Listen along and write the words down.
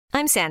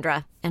I'm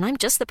Sandra, and I'm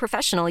just the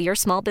professional your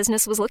small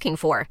business was looking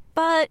for.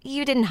 But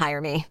you didn't hire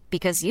me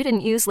because you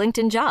didn't use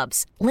LinkedIn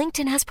Jobs.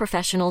 LinkedIn has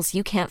professionals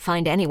you can't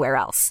find anywhere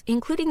else,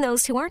 including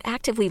those who aren't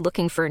actively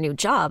looking for a new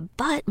job,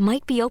 but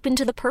might be open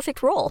to the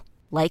perfect role,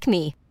 like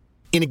me.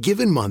 In a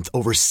given month,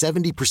 over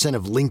 70%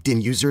 of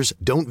LinkedIn users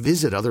don't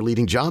visit other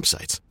leading job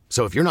sites.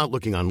 So if you're not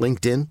looking on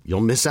LinkedIn,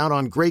 you'll miss out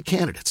on great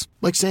candidates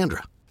like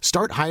Sandra.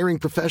 Start hiring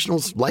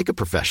professionals like a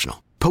professional.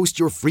 Post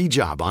your free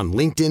job on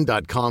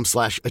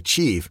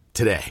linkedin.com/achieve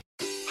today.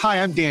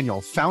 Hi, I'm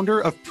Daniel, founder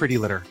of Pretty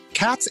Litter.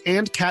 Cats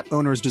and cat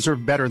owners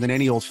deserve better than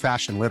any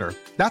old-fashioned litter.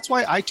 That's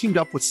why I teamed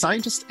up with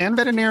scientists and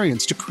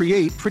veterinarians to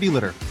create Pretty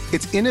Litter.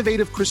 Its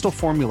innovative crystal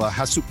formula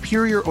has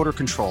superior odor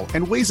control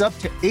and weighs up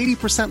to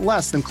 80%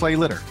 less than clay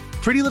litter.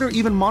 Pretty Litter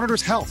even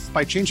monitors health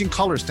by changing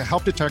colors to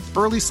help detect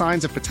early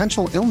signs of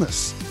potential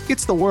illness.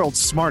 It's the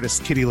world's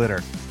smartest kitty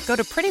litter. Go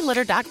to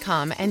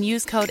prettylitter.com and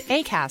use code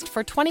ACAST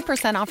for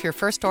 20% off your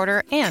first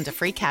order and a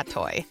free cat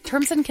toy.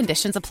 Terms and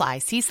conditions apply.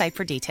 See site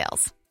for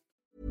details.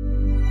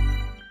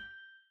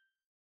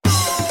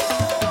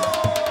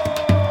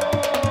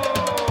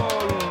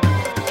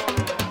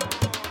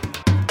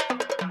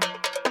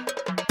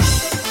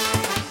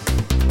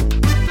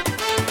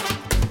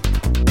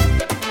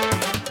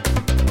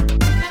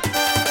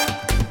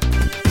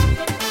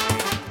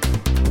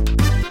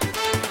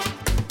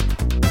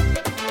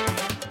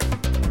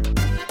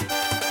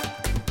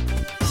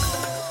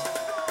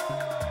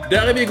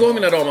 Där är vi igång,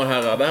 mina damer och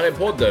herrar. Det här är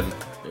podden.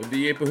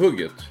 Vi är på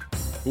hugget.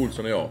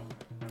 Olsson och jag.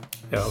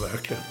 Ja,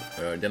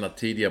 verkligen. Denna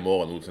tidiga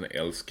morgon, Olsson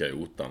älskar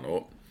otan.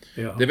 Och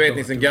Ja, det vet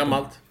ni sedan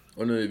gammalt.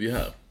 Och nu är vi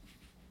här.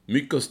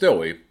 Mycket att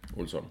stå i,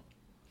 Olsson.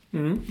 Ja,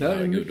 det är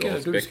Herregud,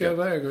 mycket. du Du ska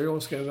iväg och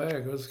jag ska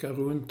iväg och det ska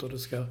runt och det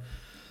ska...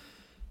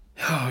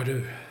 Ja,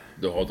 du.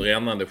 Du har ett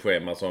rännande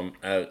schema som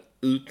är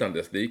utan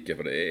dess like.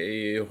 För det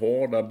är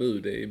hårda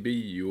bud. Det är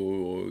bio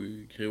och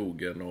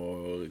krogen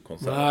och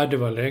konsert. Nej, det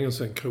var länge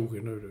sedan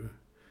krogen nu, du.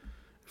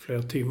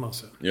 Flera timmar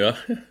sedan. Ja.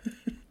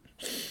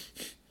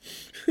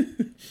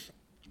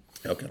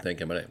 Jag kan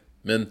tänka mig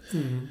det.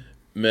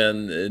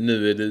 Men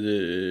nu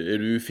är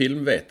du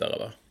filmvetare,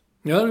 va?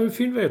 Ja, du är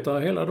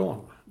filmvetare hela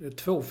dagen. Det är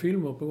 2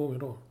 filmer på gång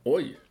idag.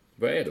 Oj,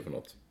 vad är det för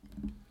något?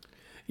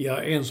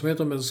 Ja, en som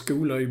heter En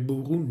skola i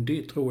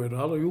Burundi, tror jag. Det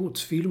har aldrig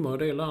gjorts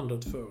filmer i det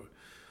landet för.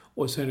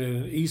 Och sen är det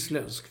en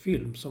isländsk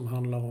film som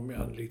handlar om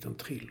en liten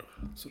thriller.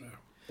 Sådär.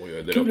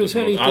 Oj, det Kul låter att som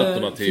se någon lite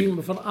alternativ.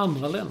 filmer från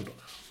andra länder.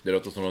 Det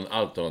låter som någon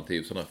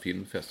alternativ sån här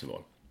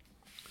filmfestival.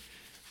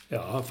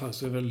 Ja, fast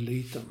det är väl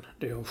liten.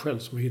 Det är jag själv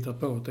som hittar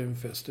på att det är en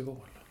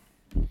festival.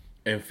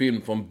 En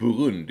film från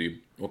Burundi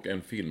och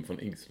en film från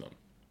Island.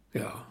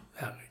 Ja,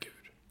 herregud.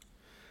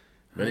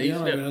 Men, Jag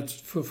har velat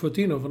få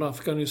in dem från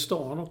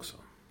Afghanistan också.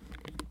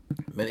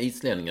 Men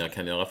islänningar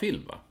kan göra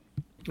film, va?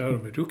 Ja,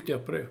 de är duktiga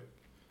på det.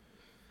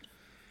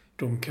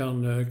 De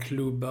kan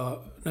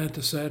klubba... Nej,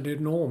 inte säga det är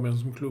norrmän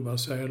som klubbar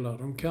sälar.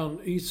 De kan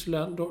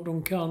Island...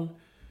 De kan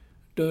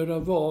döda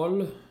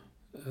val,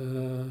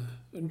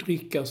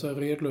 dricka sig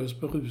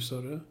redlöst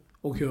berusade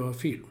och göra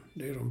film.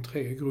 Det är de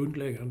 3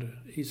 grundläggande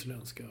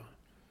isländska.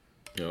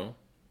 Ja.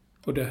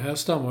 Och det här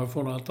stammar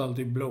från att det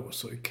alltid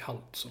blåser i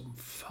kallt som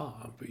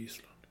fan på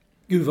Island.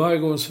 Gud, varje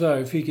gång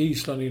Sverige fick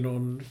Island i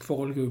någon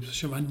kvalgrupp så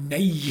kände man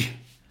nej!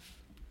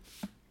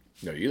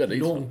 Jag gillade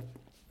Island.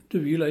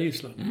 Du gillar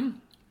Island? Mm.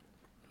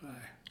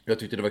 Nej. Jag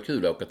tyckte det var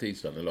kul att åka till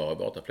Island. Eller har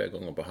varit där flera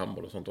gånger på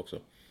handboll och sånt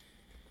också.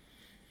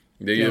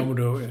 Det är ju... Ja, men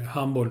då,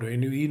 handboll då är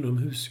nu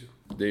inomhus ju.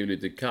 Det är ju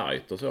lite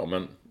kargt och så,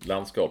 men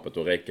landskapet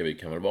och Reykjavik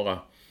kan väl vara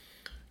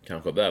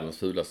kanske världens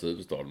fulaste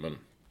huvudstad, men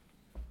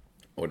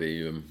och det är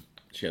ju,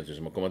 känns ju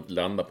som att man kommer att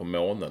landa på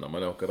månen när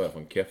man åker där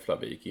från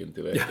Keflavik in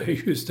till Reykjavik.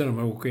 Ja, just det, när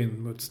man åker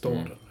in mot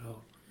staden.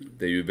 Ja.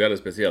 Det är ju väldigt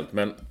speciellt,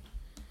 men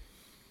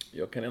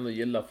jag kan ändå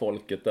gilla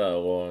folket där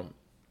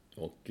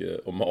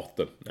och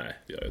maten. Nej,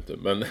 det gör jag inte,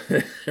 men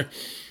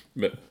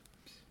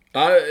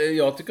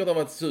jag tycker att det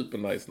har varit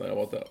supernice när jag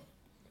varit där.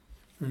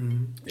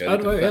 Ja,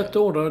 det var ju ett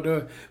år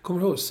där, kommer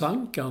du ihåg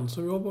Sankan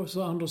som jobbade hos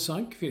Anders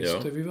Sankvist?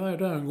 Ja. Vi var ju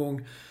där en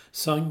gång,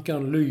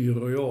 Sankan, Lyr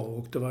och jag,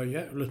 och det var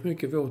jävligt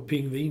mycket vårt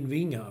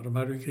pingvinvingar. De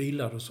hade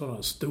grillade och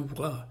sådana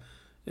stora,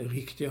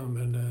 riktiga,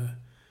 men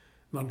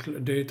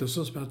det är inte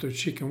så som att det är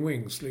chicken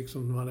wings,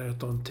 liksom man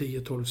äter en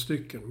 10-12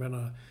 stycken.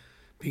 Men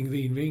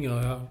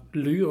pingvinvingar, ja,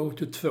 Lyr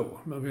åkte 2,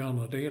 men vi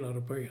andra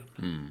delade på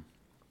en.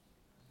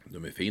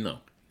 De är fina.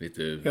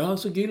 Lite... Ja,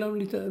 så grillar de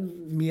lite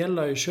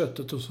mjälla i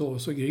köttet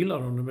och så grillar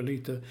de det med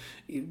lite,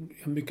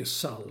 mycket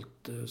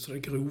salt, sådär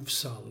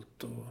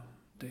grovsalt, och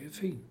det är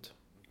fint.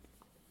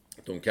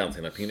 De kan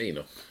sina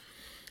pingviner.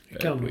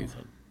 Kan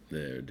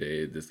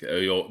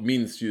de. Jag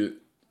minns ju,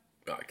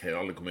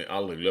 kommer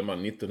aldrig glömma,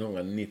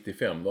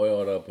 1995 var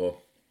jag där på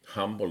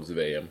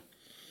handbolls-VM.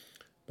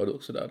 Var du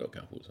också där då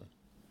kanske?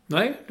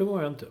 Nej, det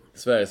var jag inte.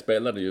 Sverige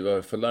spelade ju,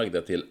 var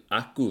förlagda till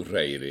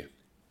Akureyri.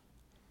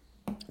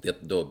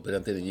 På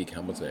den tiden gick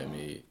handbolls-VM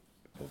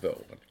på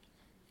våren.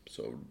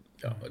 Så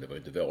ja, det var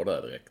ju inte vår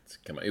där direkt.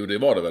 Jo, det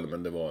var det väl,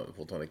 men det var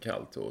fortfarande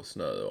kallt och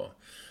snö.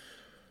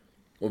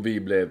 Och vi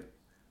blev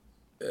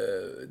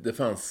det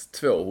fanns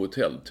 2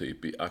 hotell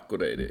typ i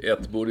Akureyri.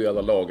 Ett bodde i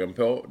alla lagen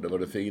på, det var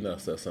det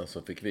finaste. Sen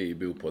så fick vi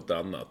bo på ett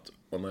annat.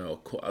 Och när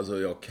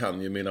jag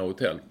kan ju mina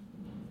hotell.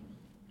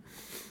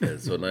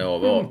 Så när jag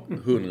var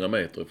 100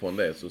 meter från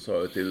det så sa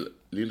jag till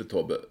Lille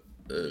Tobbe.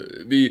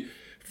 Vi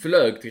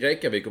flög till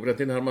Reykjavik och på den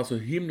tiden hade man så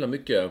himla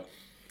mycket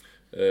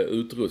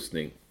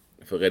utrustning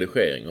för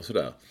redigering och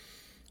sådär.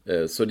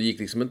 Så det gick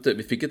liksom inte,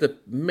 vi fick inte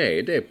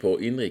med det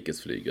på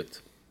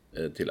inrikesflyget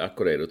till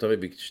Akureyri, utan vi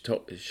fick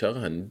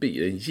köra en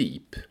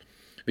jeep,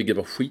 vilket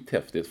var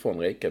skithäftigt från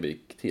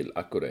Reykjavik till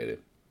Akureyri.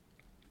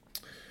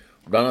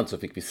 Bland annat så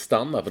fick vi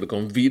stanna för det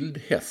kom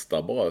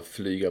vildhästar bara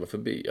flygande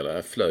förbi,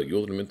 eller flög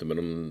gjorde de inte, men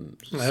de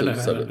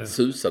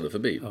susade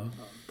förbi. Ja.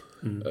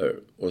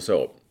 Och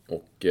så.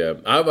 Och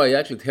det var en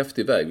jäkligt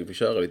häftig väg. Vi fick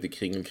köra lite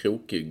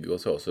kringelkrokig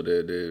och så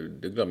det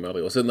glömmer jag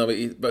aldrig. Och sen när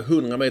vi var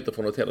 100 meter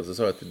från hotellet så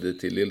sa jag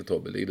till Lille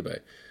Tobbe Lideberg,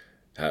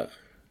 här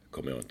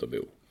kommer jag inte att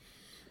bo.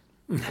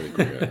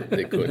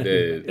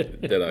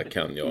 Det där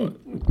kan jag,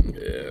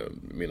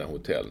 mina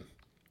hotell.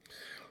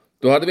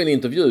 Då hade vi en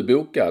intervju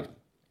bokad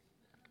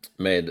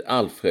med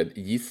Alfred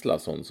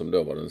Gislason som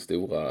då var den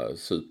stora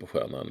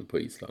superstjärnan på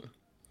Island.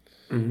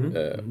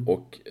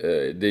 Och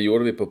det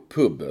gjorde vi på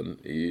puben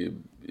i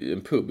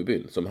en pub i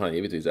byn som han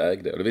givetvis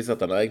ägde. Och det visade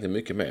att han ägde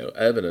mycket mer.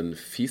 Även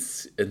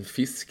en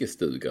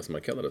fiskestuga som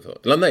man kallade det för.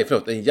 Eller nej,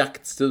 förlåt, en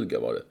jaktstuga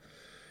var det.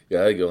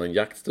 Jag äger en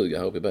jaktstuga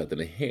här uppe i berget. Den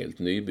är helt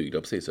nybyggd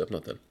och precis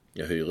öppnat den.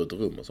 Jag hyr ut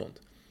rum och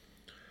sånt.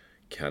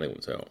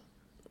 Kanon, så jag.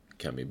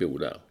 Kan vi bo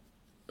där?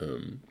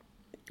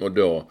 Och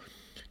då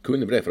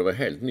kunde vi det, för det var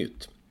helt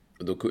nytt.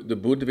 Då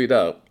bodde vi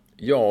där.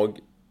 Jag,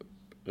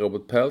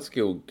 Robert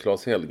Perlskog,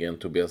 Claes Hellgren,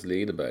 Tobias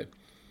Lideberg.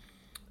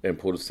 En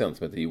producent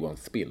som heter Johan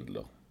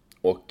Spindler.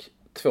 Och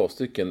 2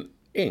 stycken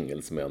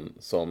engelsmän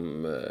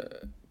som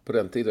på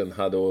den tiden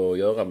hade att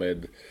göra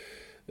med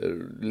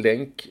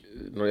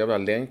någon jävla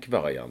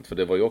länkvariant. För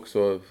det var ju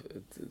också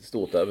ett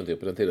stort äventyr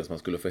på den tiden som man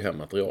skulle få hem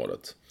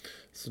materialet.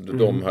 Så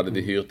de hade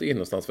vi hyrt in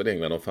någonstans för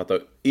England.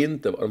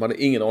 De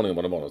hade ingen aning om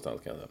var de var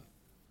någonstans, kan jag säga.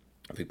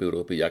 Jag fick bo där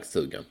uppe i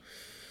jaktstugan.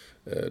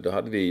 Då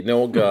hade vi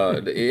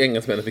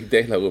engelsmännen fick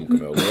dela rum,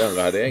 kommer jag ihåg. De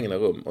andra hade egna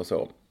rum och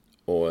så.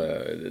 Och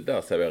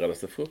där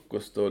serverades det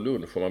frukost och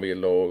lunch om man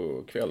vill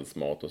och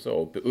kvällsmat och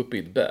så uppe i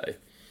ett berg.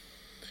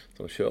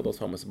 Så de körde oss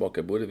fram och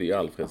tillbaka, bodde vi i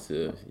Alfreds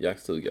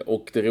jaktstuga.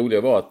 Och det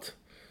roliga var att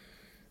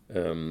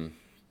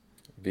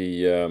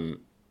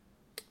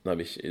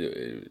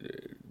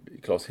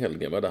Claes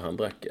Hellgren var där, han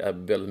drack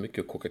väldigt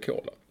mycket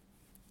Coca-Cola.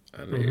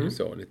 Han är ju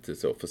så lite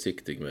så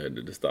försiktig med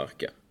det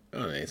starka.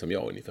 Han är som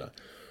jag ungefär.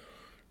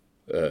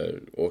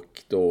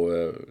 Och då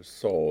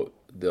sa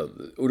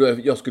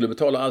jag skulle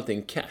betala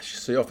allting cash,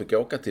 så jag fick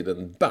åka till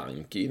en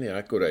bank inne i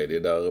Akureyri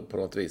där på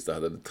något vis det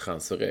hade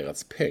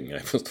transfererats pengar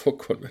från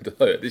Stockholm.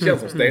 Det känns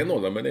som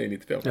stenåldern, men det är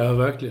 95. Ja,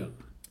 verkligen.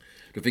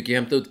 Då fick jag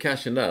hämta ut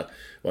cashen där. Det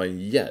var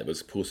en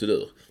jävels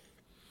procedur.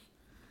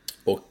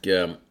 Och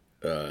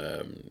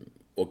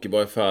i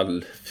varje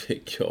fall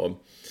fick jag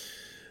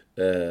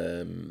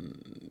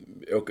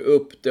åka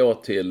upp då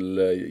till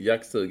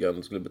jaktstugan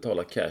och skulle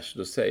betala cash.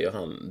 Då säger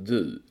han,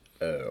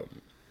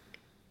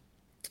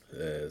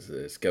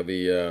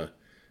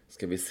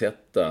 ska vi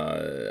sätta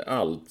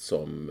allt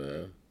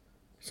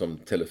som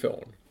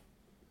telefon?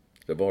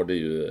 Det var det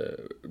ju,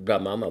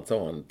 bland annat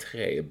sa han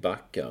 3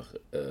 backar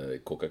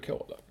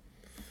Coca-Cola.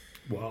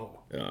 Wow.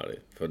 Ja,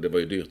 för det var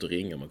ju dyrt att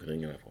ringa, man kunde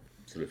ringa därifrån.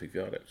 Så då fick vi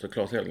göra det. Så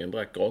Claes Hellgren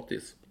drack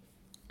gratis.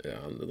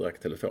 Han drack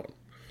telefon.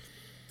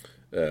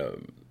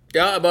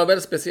 Ja, det var en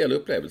väldigt speciell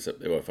upplevelse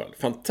i varje fall.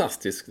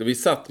 Fantastiskt. Vi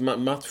satt,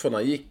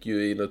 matcherna gick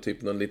ju i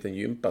någon liten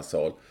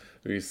gympasal.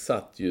 Vi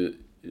satt ju,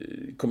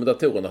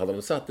 kommentatorerna hade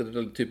de satt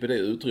typ i det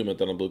utrymmet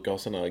där de brukar ha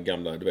såna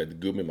gamla, du vet,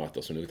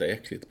 gummimattor som luktar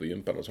äckligt på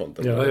gympan och sånt.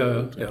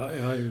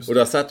 Ja, just. Och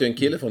där satt ju en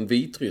kille från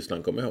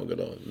Vitryssland, kommer jag ihåg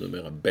det,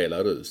 numera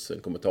Belarus, en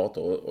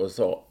kommentator, och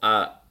sa,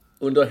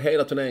 under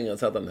hela turneringen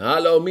satt han,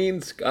 hallå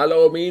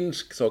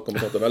Minsk, sa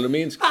kommentatorn, hallå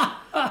Minsk.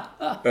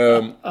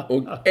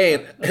 Och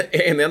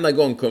en enda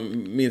gång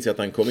minns jag att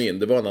han kom in.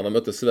 Det var när de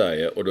mötte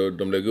Sverige och då,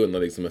 de låg under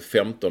liksom med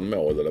 15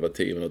 mål och det var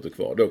 10 minuter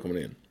kvar. Då kom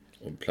han in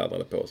och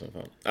pladdrade på som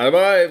fan. Ja, det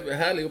var en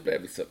härlig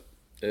upplevelse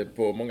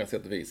på många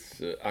sätt och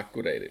vis.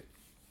 Akureyri.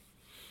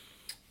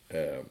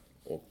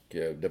 Och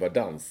det var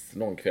dans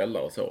någon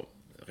kvällar och så.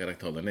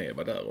 Redaktör Linné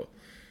var där och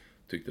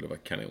tyckte det var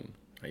kanon.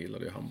 Han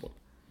gillade ju handboll.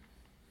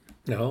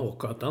 Ja,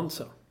 och att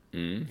dansa.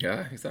 Ja,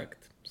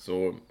 exakt.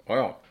 Så,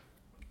 ja.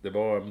 Det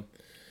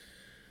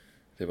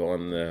var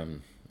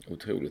en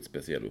otroligt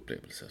speciell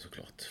upplevelse,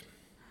 såklart.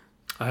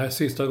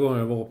 Sista gången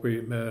jag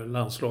var med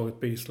landslaget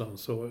på Island,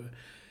 så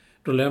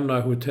då lämnade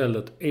jag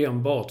hotellet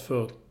enbart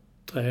för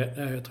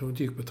jag tror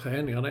inte gick på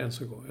träningarna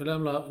ens en gång. Jag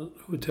lämnade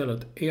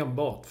hotellet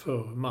enbart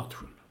för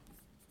matchen.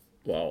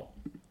 Wow.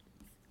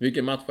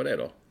 Vilken match var det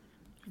då?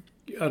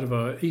 Ja, det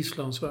var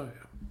Island-Sverige.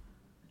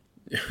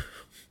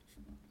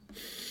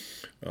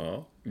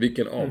 Ja,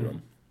 vilken av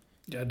dem?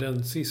 Ja,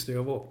 den sista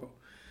jag var på.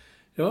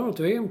 Jag har något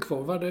VM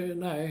kvar. Var det?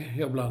 Nej,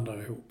 jag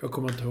blandar ihop. Jag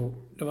kommer inte ihåg.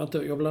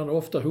 Jag blandar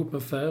ofta ihop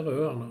med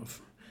Färöarna.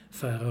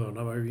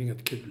 Färöarna var ju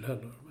inget kul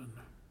heller. Men...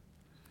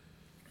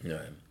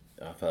 Nej.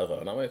 Ja,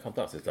 Färöarna var ju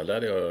fantastiskt. Där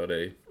lärde jag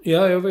dig.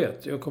 Ja, jag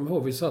vet. Jag kommer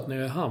ihåg vi satt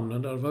nere i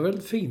hamnen där. Det var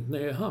väldigt fint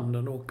nere i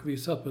hamnen och vi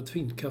satt på ett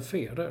fint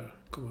café där.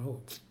 Kommer jag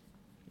ihåg.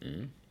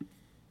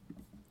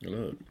 Eller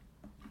hur?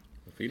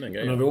 Fina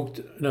grejer.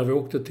 När vi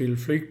åkte till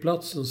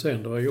flygplatsen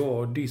sen, då var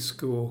jag,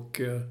 Disco och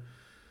jag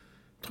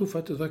tror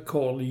faktiskt det var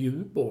Carl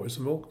Djurborg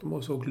som åkte med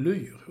oss och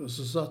Lyr. Och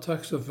så sa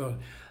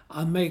taxichauffören,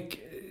 I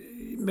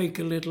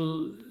make a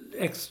little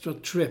extra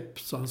trip.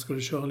 Så han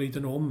skulle köra en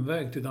liten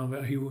omväg till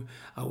Danvik. I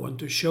want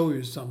to show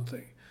you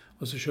something.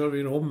 Och så körde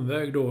vi en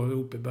omväg då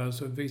uppe i bergen.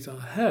 Så visade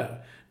han,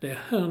 det är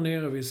här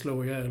nere vi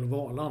slår ihjäl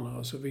valarna.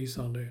 Och så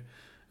visade han det.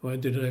 Var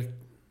inte direkt,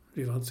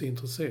 vi var inte så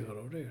intresserade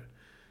av det.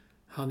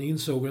 Han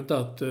insåg inte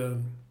att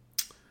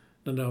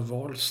den där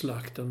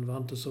valslakten var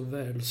inte så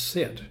väl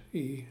sedd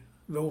i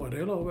våra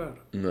delar av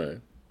världen. Nej.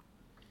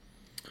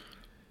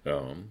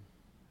 Ja.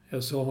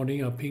 Jag sa, har ni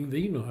inga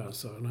pingviner här?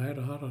 Så, nej,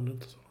 det hade han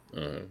inte. Så.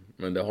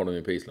 Men det har de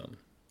ju på Island.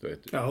 Det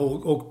vet du. Ja,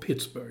 och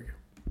Pittsburgh.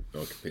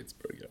 Och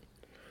Pittsburgh, ja.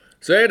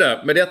 Så är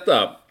det med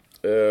detta,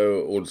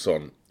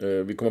 Olsson.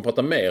 Vi kommer att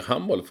prata mer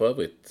handboll för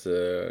övrigt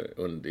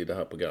i det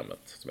här programmet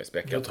som är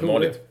späckat som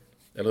vanligt.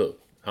 Eller hur?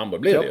 Handboll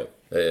blir det ju.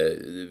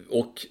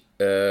 Och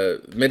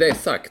med det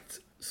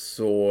sagt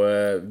så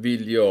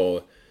vill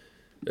jag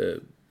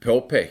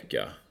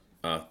påpeka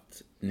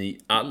att ni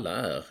alla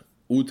är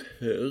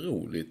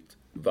otroligt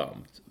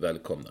varmt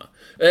välkomna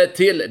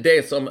till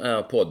det som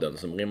är podden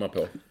som rimmar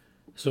på.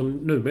 Som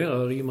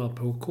numera rimmar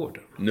på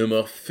koden.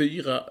 Nummer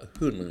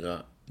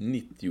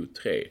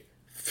 493.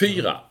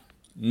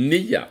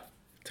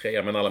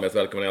 493. Men alla mest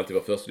välkomna är alltid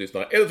vår första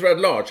lyssnare. Editor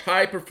at Large,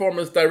 High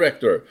Performance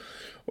Director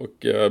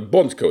och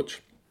bondscoach.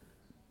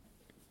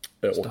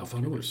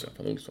 Staffan Olsson.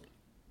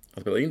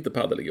 Han spelade inte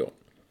paddel igår.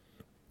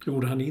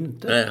 Gjorde han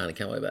inte? Nej, han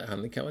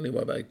kan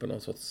vara iväg på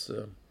någon sorts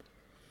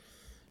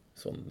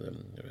sån...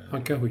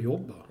 Han kanske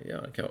jobbar. Ja,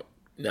 han kan...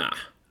 Nej.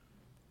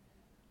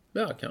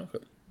 Ja, kanske.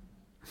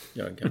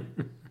 Ja, han kan.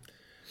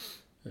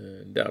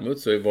 Däremot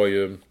så var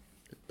ju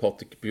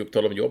Patrik, på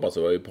tal om jobba,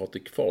 så var ju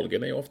Patrik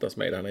Fahlgren är oftast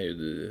med. Han är ju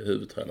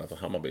huvudtränare för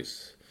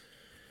Hammarbys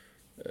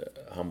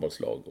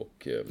handbollslag.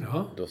 Och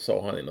då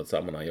sa han i något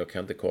sammanhang, jag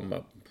kan inte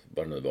komma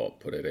vad det nu var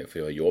på det för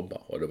jag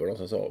jobbar. Och det var någon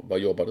som sa, vad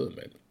jobbar du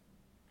med?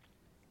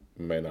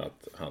 Jag menar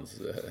att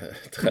hans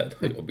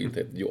tränarjobb inte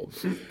är ett jobb.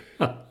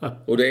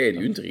 Och det är det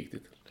ju inte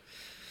riktigt.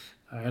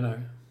 Nej.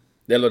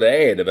 Eller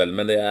det är det väl,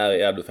 men det är,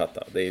 ja du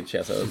fattar. Det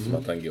känns som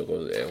att han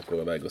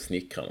går iväg och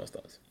snickrar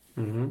någonstans.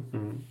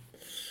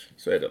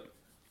 Så är det.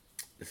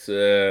 Så,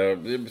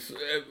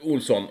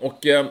 Olsson.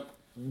 Och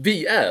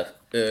vi är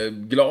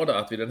glada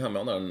att vi den här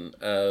månaden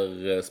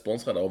är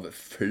sponsrade av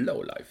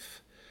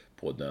Flowlife.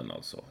 På den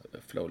alltså,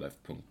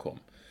 flowlife.com.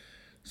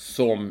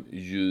 Som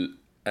ju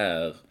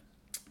är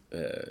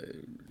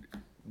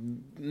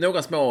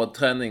några små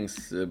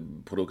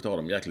träningsprodukter av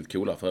dem, jäkligt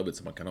coola för övrigt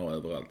som man kan ha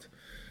överallt.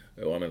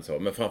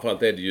 Men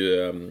framförallt är det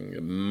ju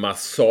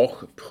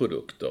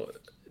massageprodukter.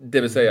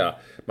 Det vill säga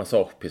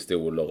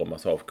massagepistoler och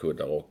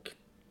massagekuddar och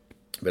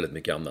väldigt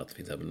mycket annat. Det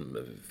finns även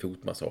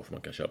fotmassage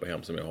man kan köpa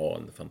hem som jag har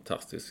en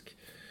fantastisk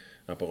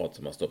apparat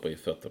som man stoppar i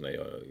fötterna.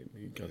 Jag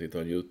kan sitta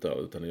och njuta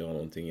utan att göra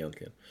någonting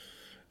egentligen.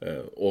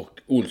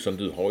 Och Olsson,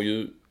 du har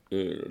ju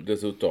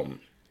dessutom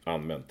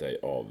använt dig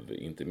av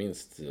inte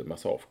minst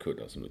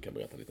massagekudden som du kan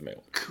berätta lite mer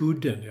om.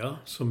 Kudden, ja.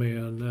 Som är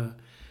en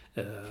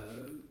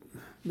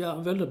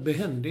väldigt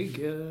behändig.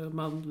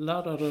 Man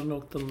laddar den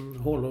och den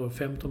håller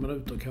 15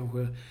 minuter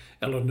kanske.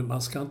 Eller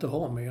man ska inte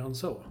ha mer än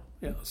så.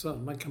 Ja, så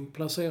man kan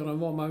placera den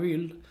var man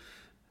vill.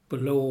 På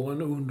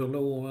låren, under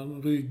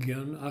låren,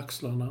 ryggen,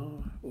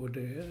 axlarna. Och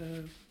det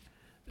är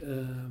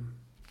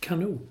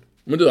kanon.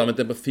 Men du har använt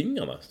den på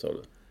fingrarna, står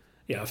du?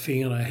 Ja,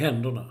 fingrarna i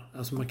händerna.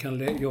 Alltså man kan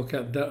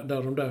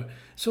där de där...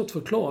 Så att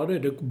förklara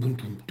det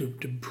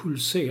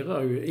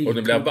pulserar ju i... Och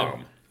det blir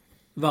varm?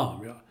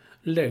 Varm, ja.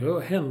 Lägger jag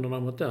händerna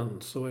mot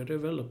den så är det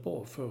väldigt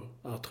bra för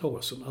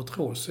artrosen.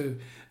 Artros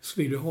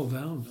vill ju ha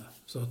värme.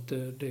 Så att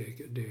det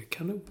är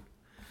kanon.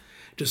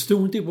 Det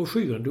stod inte i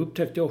broschyren. Det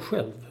upptäckte jag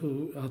själv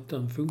att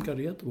den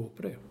funkade jättebra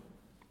på det.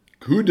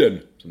 Kudden,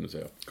 som du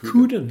säger.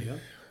 Kudden, ja.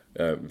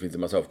 Det finns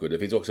en massagekudde. Det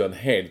finns också en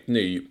helt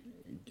ny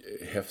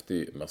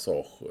häftig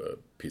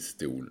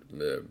massagepistol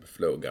med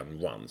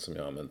Flowgun One som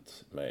jag har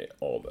använt mig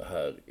av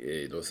här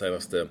i de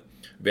senaste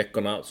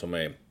veckorna som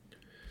är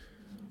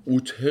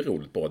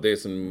otroligt bra. Det är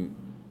som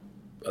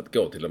att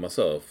gå till en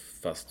massör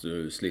fast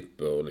du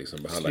slipper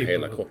liksom behandla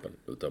hela kroppen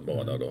utan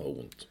bara där du har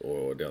ont.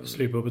 Och den...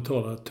 Slipper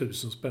betala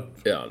 1000 spänn.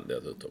 Ja,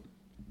 dessutom.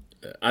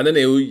 Den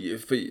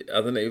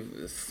är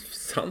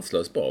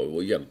sanslöst bra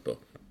och hjälper.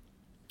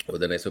 Och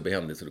den är så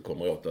behändig så du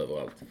kommer åt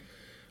överallt.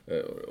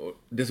 Och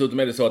dessutom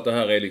är det så att det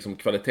här är liksom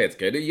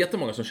kvalitetsgrej. Det är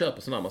jättemånga som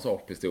köper sådana här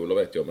massagepistoler,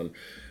 vet jag, men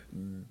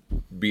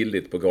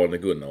billigt på Galne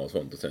Gunnar och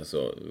sånt. Och sen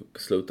så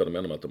slutar de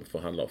med att de får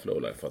handla av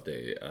Flowlife för att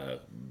det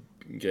är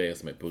grejer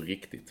som är på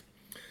riktigt.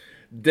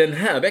 Den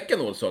här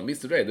veckan, Olsson,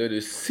 visste du det? Då är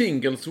det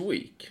Singles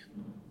Week.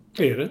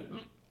 Är det?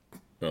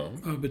 Ja.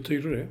 Vad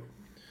betyder det?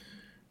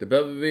 Det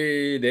behöver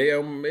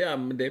vi...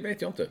 men det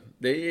vet jag inte.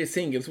 Det är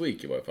singles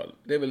week i varje fall.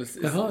 Det är väl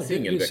Jaha,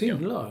 singelveckan. det är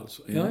singlar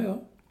alltså.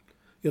 Ja.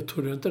 Jag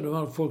trodde inte det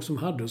var folk som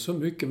hade så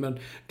mycket, men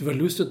det var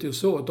lustigt. Jag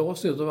såg ett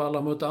avsnitt av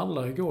Alla mot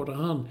alla igår där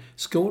han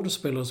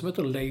skådespelare som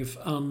heter Leif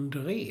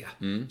André,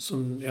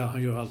 som,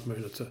 han gör allt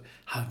möjligt. Så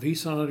han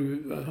visar,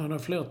 han har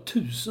flera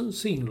tusen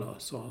singlar,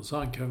 så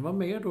han kan vara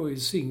med då i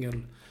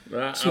singel.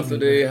 Alltså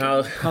det är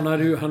här...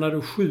 Han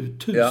hade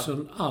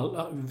 7000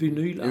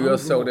 vinylalbum. Jag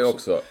såg det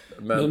också.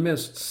 Men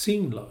mest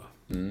singlar.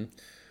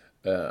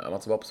 Han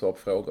måste vara på svar på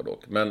frågor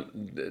dock. Men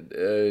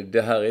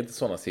det här är inte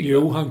sådana singlar.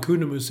 Jo, han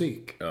kunde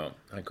musik. Ja,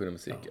 han kunde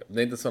musik. Ja.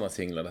 Det är inte sådana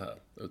singlar det här.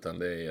 Utan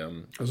det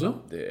är,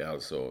 det är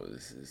alltså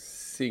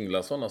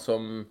singlar sådana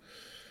som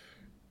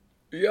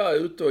är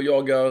ute och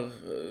jagar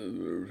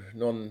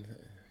någon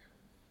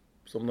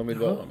som de vill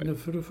vara med. Nu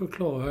får du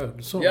förklara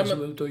här. Sådana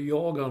som är ute och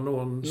jagar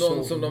någon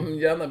som de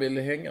gärna vill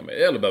hänga med.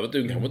 Eller behöver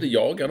du kanske inte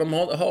jaga. De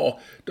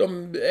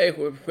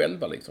är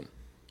själva liksom.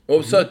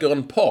 Och söker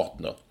en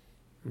partner.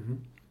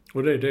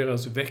 Och det är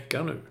deras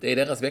vecka nu. Det är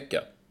deras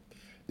vecka.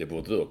 Det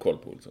borde du ha koll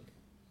på, Olsson.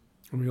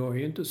 Om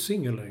jag är inte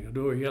singel längre,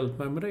 du har hjälpt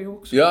mig med det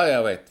också. Ja,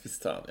 jag vet.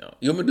 Visst fan, ja.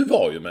 Jo, men du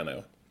var ju, menar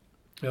jag.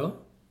 Ja.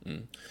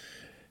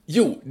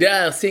 Jo, det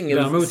är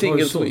Däremot har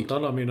jag sålt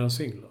alla mina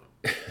singlar.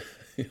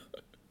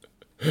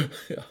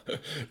 Ja.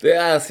 Det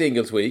är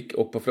Singles Week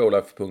och på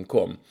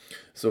flowlife.com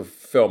så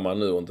får man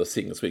nu under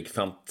Singles Week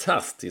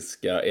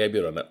fantastiska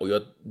erbjudanden. Och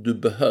du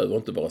behöver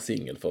inte vara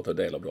singel för att ta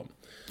del av dem.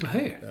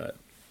 Nej.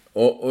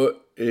 Och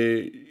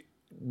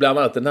bland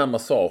annat den här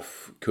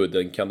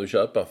massagekudden kan du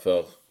köpa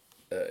för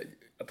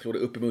jag tror det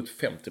är uppemot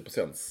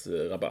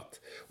 50% rabatt.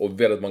 Och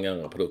väldigt många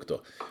andra produkter.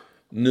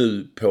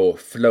 Nu på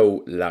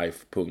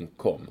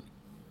flowlife.com.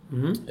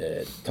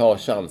 Ta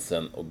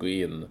chansen och gå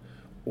in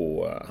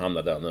och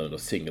hamna där nu under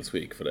Singles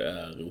Week, för det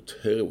är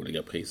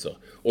otroliga priser.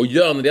 Och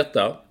gör ni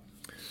detta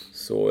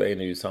så är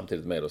ni ju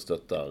samtidigt med och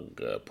stöttar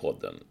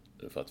podden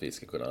för att vi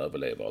ska kunna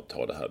överleva och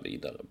ta det här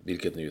vidare.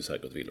 Vilket ni ju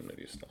säkert vill om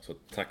ni lyssnar. Så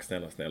tack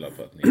snälla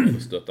för att ni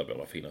vill stötta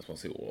våra fina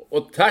sponsorer.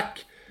 Och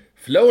tack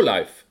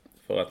Flowlife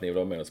för att ni vill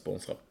vara med och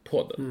sponsra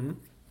podden.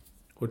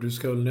 Och du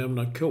ska väl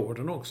nämna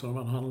koden också när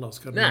man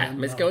handlar? Nej,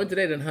 men ska inte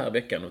det den här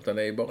veckan, utan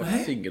det är bara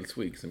Singles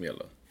Week som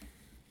gäller.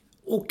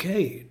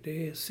 Okej,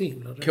 det är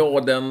singlar.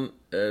 Koden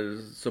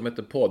som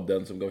heter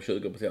podden som går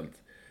 20%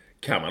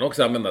 kan man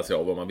också använda sig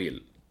av om man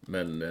vill.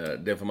 Men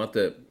det får man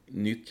inte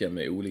nyttja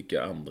med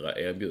olika andra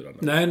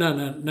erbjudanden.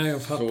 Nej,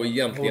 jag fattar. Så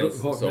egentligen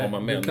så har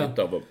man mer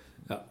nytta av att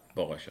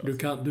bara köra.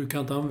 Du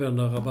kan inte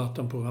använda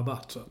rabatten på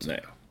rabatt, så att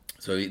säga. Nej.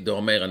 Så du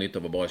har mera nytta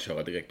av att bara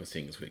köra direkt på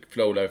Singles Week.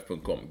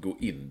 Flowlife.com, gå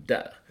in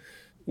där.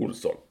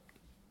 Olsson.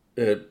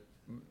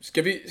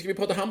 Ska vi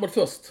prata handboll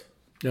först?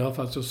 Ja,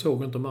 fast jag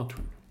såg inte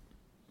matchen.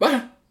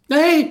 Va?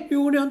 Nej,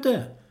 gjorde jag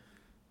inte.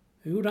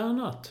 Jag gjorde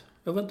annat.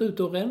 Jag var inte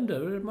ute och rände.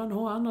 Man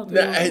har annat.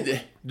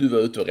 Nej, du var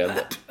ute och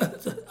rände.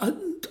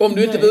 Om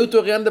du inte var ute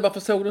och rände, varför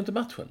såg du inte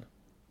matchen?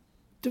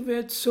 Du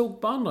vet,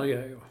 såg på andra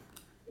grejer.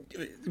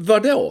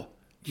 Vadå?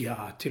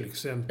 Ja, till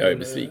exempel jag är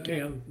besviken.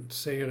 En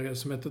serie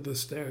som heter The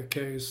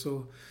Staircase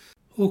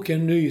och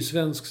en ny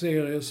svensk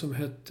serie som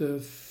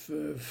hette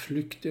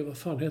vad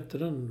fan hette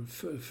den?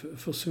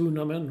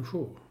 Försvunna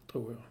människor,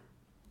 tror jag.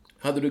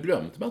 Hade du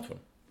glömt matchen?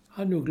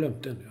 Hade nog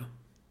glömt den, ja.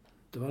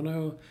 Det var när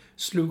jag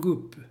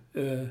slog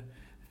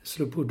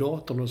på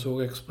datorn och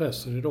såg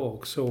Expressen idag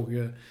och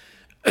såg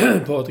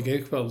Patrik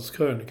Ekwalls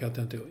krönika. Jag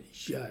tänkte,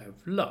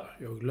 jävlar,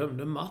 jag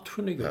glömde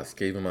matchen igår. Här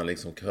skriver man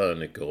liksom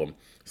krönikor om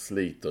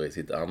sliter i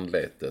sitt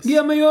anletes.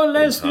 Ja, men jag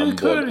läste ju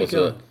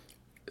krönikor.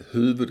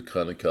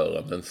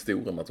 Huvudkrönikören, den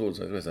stora Mats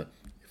Olsson,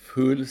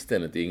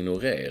 fullständigt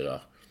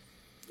ignorerar.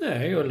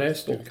 Nej, jag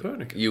läste ju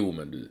krönikor. Jo,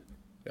 men du,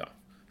 ja.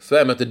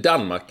 Sverige möter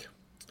Danmark.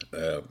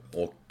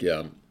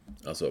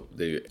 Alltså,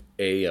 det är ju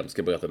EM, ska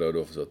jag berätta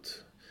då för så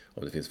att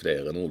om det finns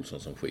fler än Olsson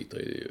som skiter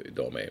i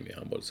dam-EM i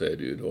handboll, så är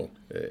det ju då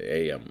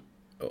EM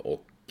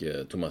och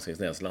Thomas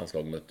Riksnäs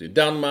landslag möter ju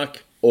Danmark.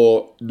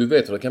 Och du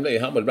vet hur det kan bli i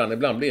handboll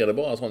ibland blir det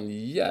bara en sån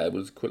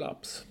jävligt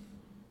kollaps.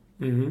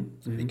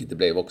 Vilket det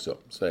blev också.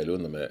 Sverige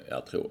lundade med,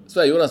 jag tror.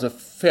 Sverige gjorde alltså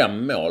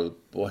 5 mål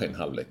på en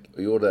halvlek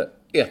och gjorde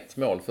 1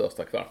 mål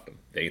första kvarten.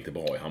 Det är inte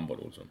bra i handboll,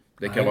 Olsson.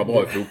 Det kan vara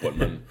bra i fotboll,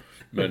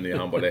 men i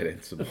handboll är det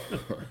inte så bra.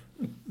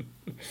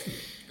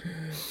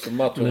 Så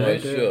matchen var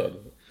körd.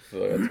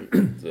 För jag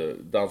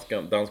tror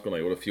att danskarna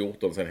gjorde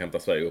 14, sen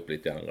hämtade Sverige upp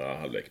lite i andra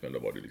halvlek, men då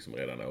var det liksom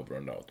redan over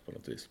and out på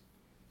något vis.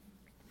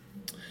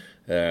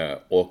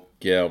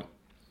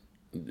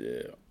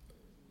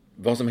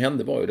 Vad som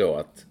hände var ju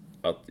då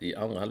att i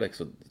andra halvlek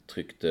så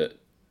tryckte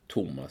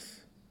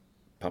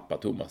pappa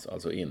Thomas,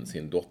 alltså in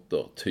sin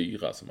dotter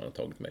Tyra, som han har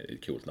tagit med, i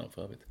ett coolt namn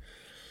för övrigt.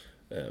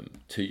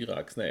 Tyra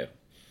Axner,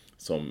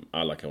 som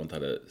alla kanske inte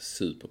hade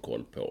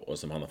superkoll på och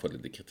som han har fått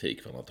lite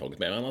kritik för att han har tagit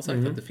med. Men han har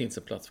sagt att det finns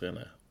en plats för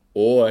henne.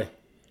 Och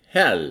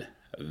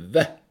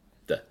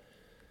helvete,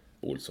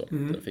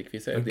 Olsson. Då fick vi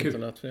se ett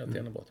internationellt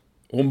genombrott.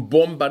 Hon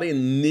bombade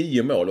in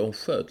 9 mål och hon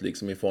sköt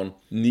liksom ifrån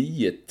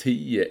 9,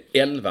 10,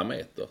 11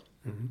 meter.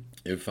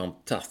 Det är ju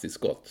fantastiskt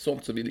gott.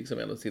 Sånt som vi liksom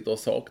ändå sitter och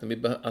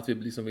saknar. Att vi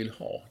liksom vill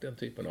ha den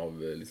typen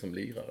av liksom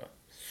lirare.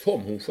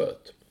 Som hon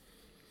sköt.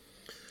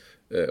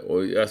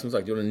 Och jag som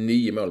sagt gjorde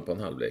 9 mål på en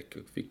halvlek.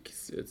 Och fick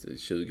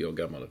 20 år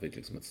gammal och fick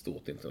liksom ett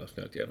stort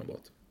internationellt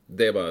genombrott.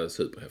 Det var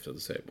superhäftigt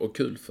att se. Och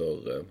kul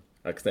för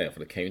Axnér, för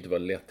det kan ju inte vara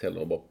lätt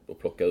heller att bara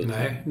plocka ut.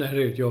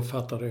 Nej, jag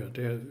fattar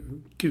det.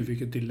 Gud,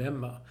 vilket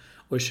dilemma.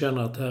 Och jag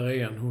känner att här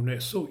är hon är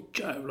så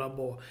jävla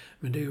bra.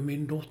 Men det är ju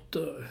min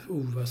dotter.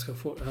 Vad ska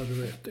jag få? Ja,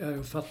 du vet.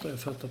 Jag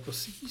fattar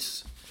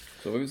precis.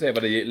 Så får vi se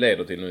vad det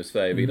leder till nu i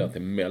Sverige vidare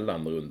till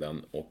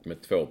mellanrundan och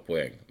med 2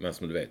 poäng. Men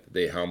som du vet,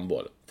 det är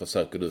handboll.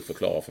 Försöker du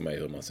förklara för mig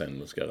hur man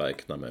sen ska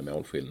räkna med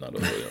målskillnad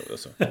och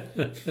så.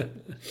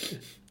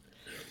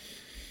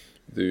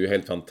 Det är ju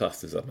helt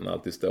fantastiskt att man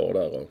alltid står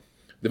där och...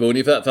 Det var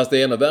ungefär, fast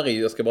det är ännu värre,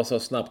 jag ska bara säga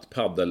snabbt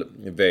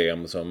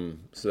paddel-VM som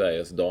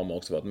Sveriges damer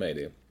också varit med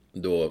i.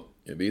 Då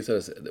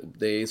visade sig,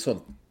 det är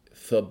sånt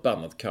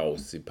förbannat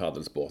kaos i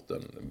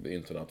paddelsporten,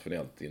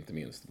 internationellt inte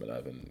minst, men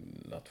även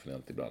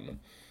nationellt ibland.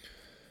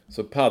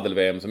 Så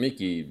paddel-VM som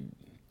gick i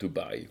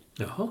Dubai,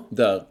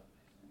 där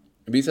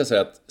visade sig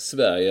att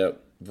Sverige,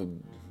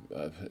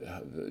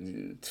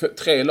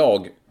 3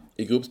 lag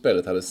i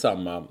gruppspelet hade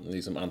samma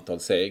liksom, antal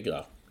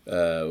segrar.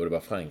 Och det var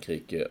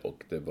Frankrike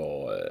och det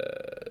var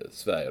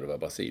Sverige och det var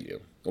Brasilien.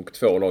 Och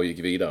 2 lag gick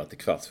vidare till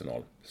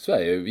kvartsfinal.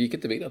 Sverige gick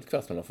inte vidare till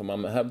kvartsfinal för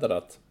man hävdade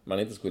att man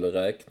inte skulle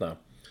räkna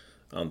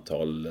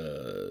antal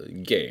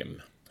game.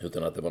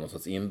 Utan att det var någon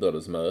sorts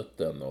inbördes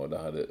möten och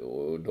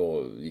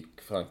då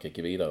gick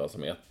Frankrike vidare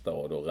som 1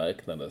 och då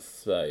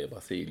räknades Sverige och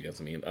Brasilien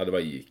som det var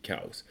i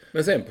kaos.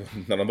 Men sen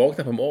när de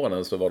vaknade på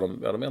morgonen så var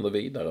de ändå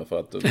vidare för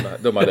att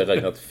de hade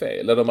räknat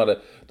fel. Eller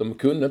de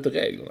kunde inte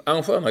reglerna.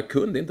 Arrangörerna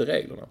kunde inte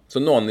reglerna. Så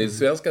någon i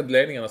svenska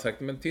ledningarna sagt,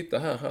 men titta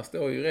här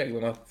står ju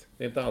reglerna att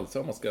det är inte alls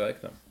så man ska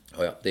räkna.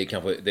 Ja, det är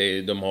kanske,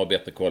 de har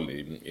bättre koll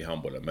i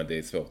handbollen, men det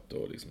är svårt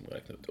att liksom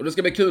räkna ut. Och det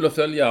ska bli kul att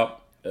följa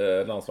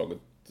landslaget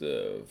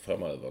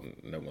framöver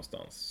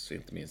någonstans,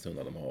 inte minst nu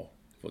när de har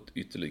fått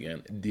ytterligare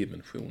en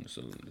dimension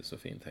som det så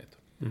fint heter.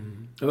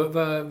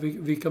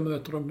 Vilka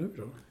möter de nu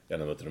då? Ja,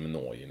 de möter de i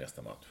Norge i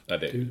nästa match. Nej,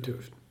 det är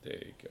tufft. Det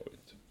går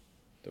inte.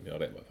 De gör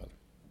det i alla fall.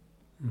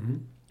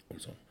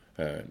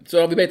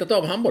 Så har vi betat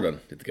av handbollen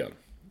lite grann.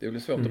 Det blir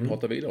svårt att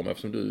prata vidare om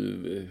eftersom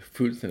du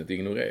fullständigt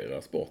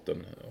ignorerar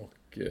sporten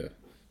och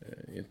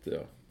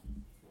inte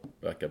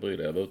verkar bry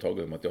dig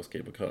överhuvudtaget om att jag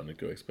skriver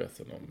krönikor i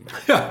Expressen om...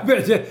 Ja,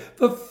 men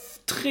för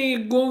 3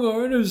 gånger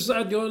har jag nu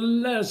sagt att jag har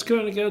läst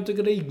krönikor. Jag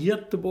tycker det är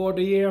jättebra.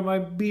 Det ger mig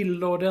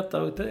bilder av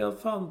detta. Det är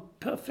fan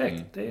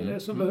perfekt. Det är det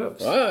som behövs.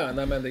 Ja,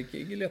 nej, men det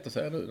är lätt att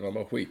säga nu när man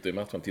bara skiter i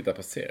matchen och tittar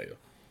på serier.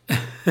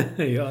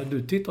 Ja,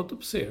 du tittar inte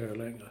på serier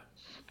längre.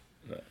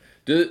 Nej.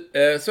 Du,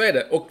 så är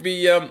det. Och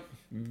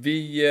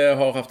vi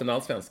har haft en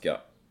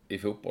allsvenska i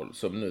fotboll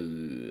som nu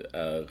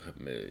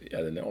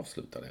den är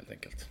avslutad helt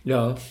enkelt.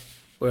 Ja.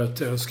 Och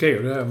jag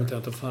skrev det här med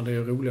att fan, det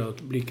är roligare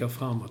att blicka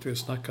framåt. Vi har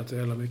snackat så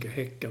jävla mycket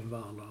Häcken,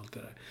 vann och allt det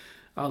där.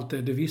 Allt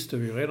det visste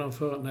vi ju redan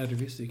förra... Nej, det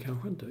visste vi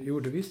kanske inte. Jo,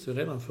 det visste vi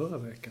redan förra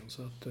veckan.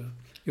 Så att,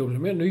 jag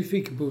blev mer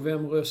nyfiken på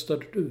vem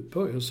röstade du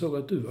på. Jag såg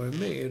att du var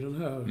med i den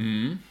här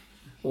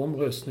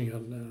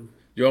omröstningen.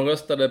 Jag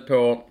röstade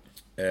på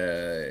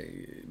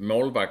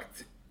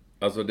målvakt.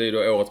 Alltså det är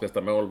då årets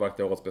bästa målvakt,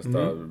 årets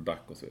bästa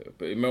back och så.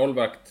 I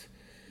målvakt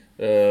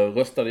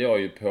röstade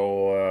jag ju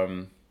på...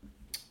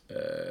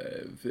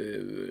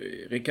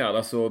 Rickard,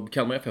 alltså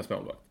Kalmar FFs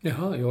målvakt.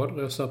 Jaha, jag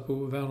röstade på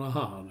Werner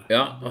Hahn.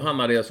 Ja, och han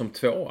hade det som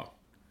 2.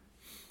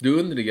 Det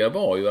underliga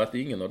var ju att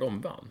ingen av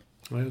dem vann.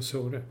 Ja, jag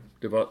såg det.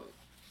 Det var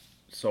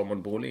Samuel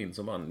Brolin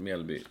som vann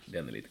Mjällby.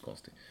 Den är lite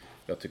konstig.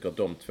 Jag tycker att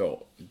de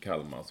 2,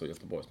 Kalmars och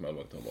Göteborgs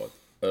målvakter, har varit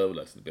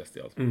överlägset bäst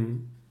i allt.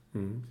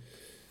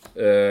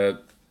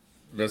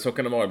 Men så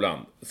kan det vara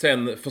ibland.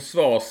 Sen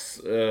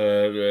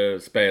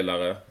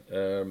försvarsspelare,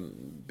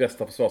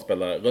 bästa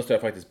försvarsspelare, röstade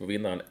jag faktiskt på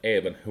vinnaren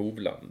Even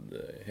Hovland,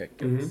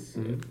 Häckens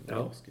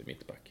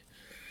mittback.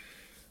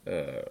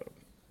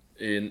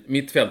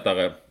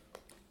 Mittfältare,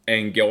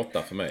 en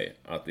gåta för mig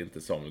att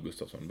inte Samuel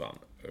Gustafsson vann.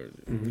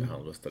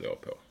 Han röstade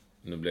jag på.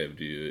 Nu blev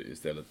det ju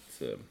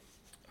istället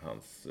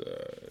hans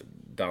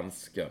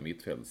danska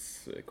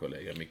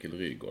mittfältskollega Mikkel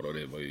Rygaard, och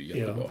det var ju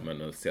jättebra,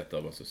 men sett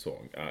över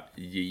säsong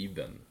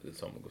given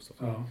Samuel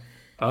Gustafsson.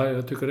 Ja,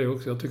 jag tycker det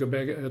också. Jag tycker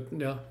bägge,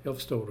 jag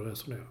förstår det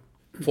resonerar.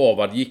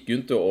 Forward gick ju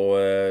inte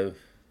att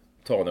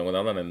ta någon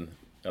annan än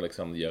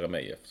Alexander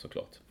Jeremejeff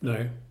såklart.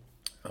 Nej.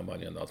 Han var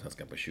ju ändå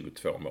allsvenskan på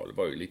 22 mål. Det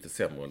var ju lite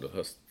sämre under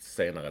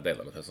senare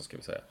delen av hösten ska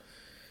vi säga.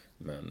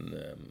 Men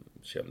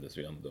kändes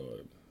ju ändå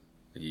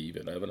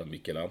given. Även om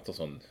Mikael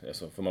Antonsson,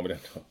 så får man väl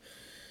ändå...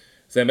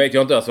 Sen vet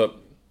jag inte, alltså,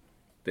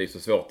 det är så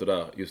svårt det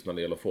där just när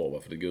det gäller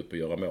forward, för det går ut på att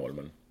göra mål,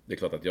 men det är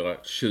klart att göra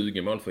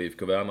 20 mål för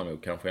IFK Värnamo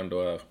kanske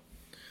ändå är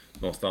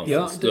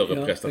någonstans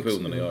större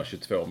prestation än att göra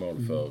 22 mål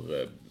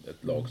för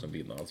ett lag som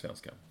vinner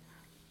allsvenskan.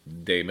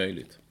 Det är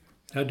möjligt.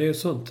 Ja, det är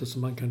sånt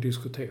som man kan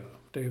diskutera.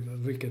 Det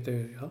är, vilket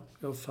är,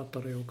 jag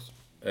fattar det också.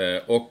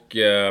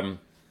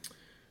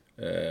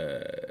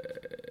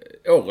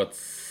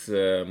 Årets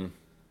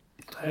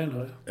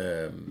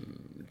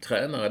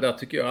Tränare, där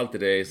tycker jag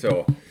alltid det är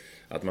så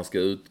att man ska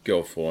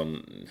utgå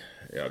från,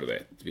 ja du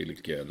vet,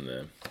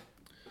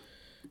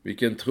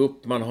 vilken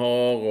trupp man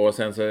har, och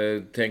sen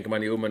så tänker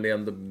man, jo men det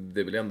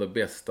är väl ändå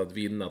bäst att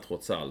vinna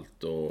trots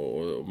allt,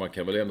 och man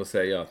kan väl ändå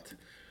säga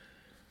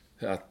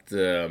att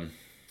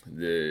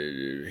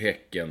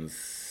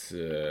Häckens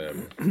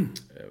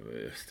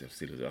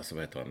alltså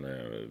vad heter han,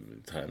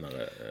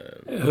 tränare?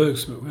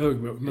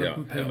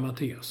 Högmo, Per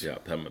Mattias. Ja,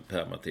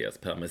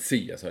 Per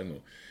Messias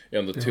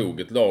ändå tog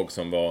ett lag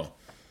som var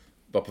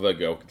på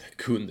väg och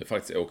kunde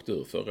faktiskt åkt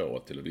ur förra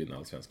året till att vinna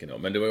Allsvenskan då.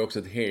 Men det var ju också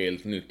ett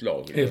helt nytt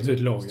lag. Helt nytt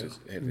lag.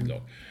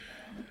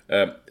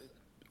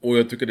 Och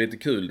jag tycker det är lite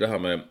kul det här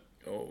med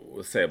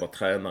att se vad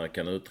tränare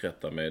kan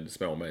uträtta med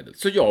små medel.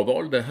 Så jag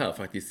valde här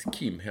faktiskt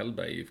Kim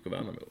Hellberg i IFK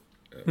Värnamo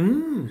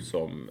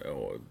som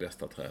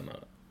bästa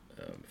tränare.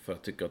 För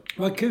jag tycker att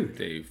vad kul.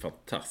 Det är ju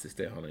fantastiskt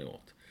det han har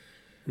gjort.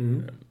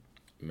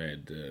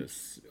 Med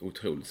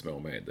otroligt små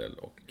medel,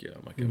 och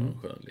man kan vara en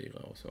skön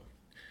lirare och så.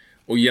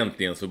 Och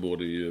egentligen så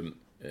borde ju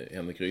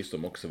Henrik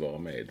Rydström också vara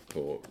med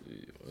på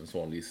en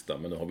sån lista.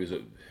 Men nu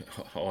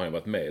har han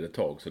varit med ett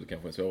tag, så det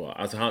kanske är svårare.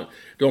 Alltså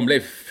de blev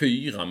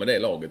 4 med det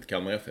laget,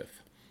 Kalmar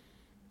FF.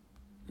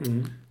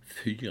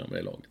 4 med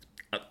det laget.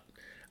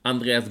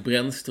 Andreas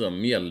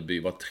Brännström, Mjällby,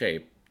 var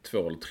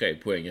 2 eller 3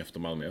 poäng efter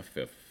Malmö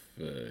FF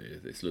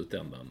i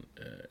slutändan.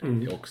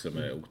 Också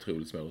med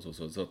otroligt små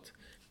resurser. Så att,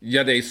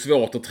 ja, det är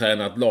svårt att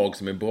träna ett lag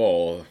som är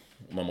bra.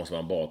 Man måste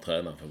vara en bra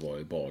tränare för att vara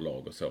ett bra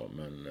lag och så.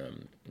 Men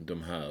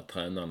de här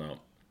tränarna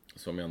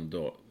som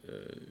ändå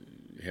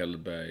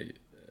Hellberg,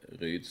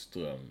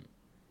 Rydström,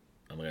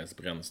 Andreas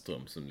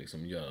Brännström, som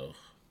liksom gör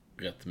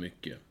rätt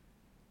mycket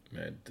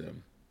med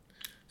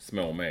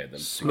små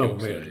medel.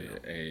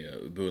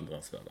 Är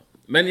beundransvärda.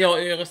 Men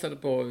jag röstade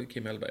på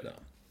Kim Hellberg där.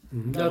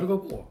 Ja, det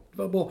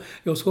var bra.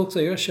 Jag ska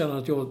också erkänna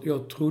att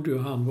jag trodde ju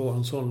han var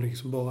en sån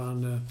liksom bara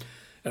en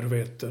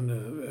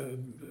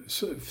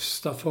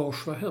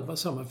Staffage var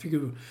samma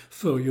figur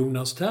för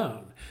Jonas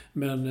Tern.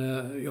 Men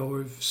jag har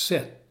ju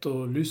sett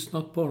och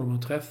lyssnat på honom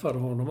och träffade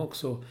honom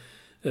också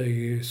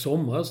i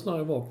somras när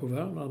jag var på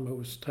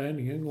Värnamos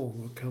träning en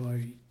gång, och han var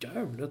ju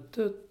jävligt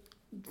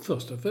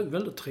först och främst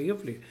väldigt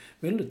trevlig,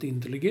 väldigt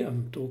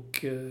intelligent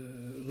och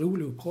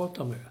rolig att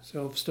prata med. Så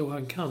jag förstår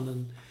han kan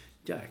en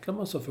jäkla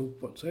massa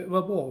fotboll. Så det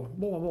var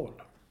bra val.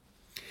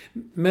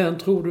 Men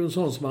tror du en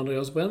sån som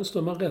Andreas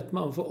Brännström är rätt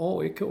man för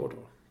AIK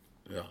då?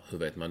 Ja, hur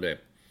vet man det?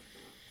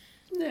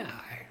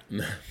 Nej,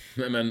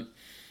 men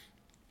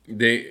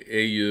det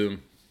är ju...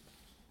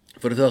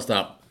 För det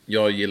första,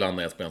 jag gillar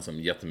Andreas Brännström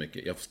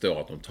jättemycket. Jag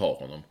förstår att de tar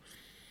honom.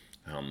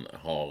 Han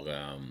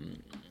har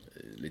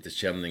lite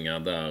känningar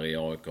där i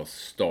AIKs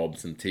stab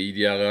sedan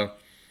tidigare.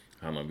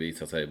 Han har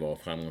visat sig vara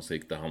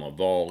framgångsrik där han har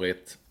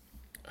varit.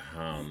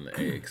 Han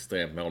är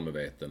extremt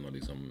målmedveten och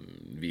liksom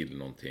vill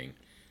någonting.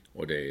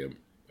 Och det är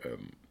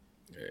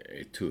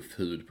tuff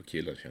hud på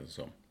killen, känns det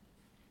som.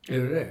 Är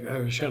det?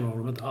 Jag känner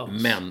honom inte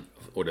alls. Men,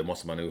 och det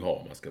måste man nog ha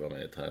om man ska vara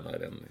med och träna i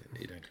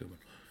den klubben.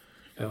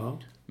 Ja.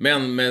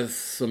 Men med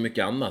så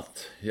mycket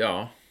annat,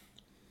 ja.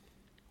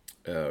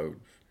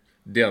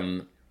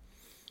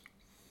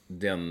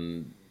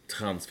 Den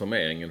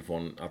transformeringen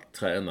från att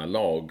träna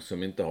lag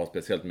som inte har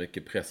speciellt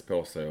mycket press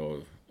på sig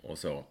och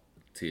så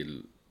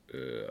till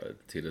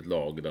ett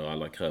lag där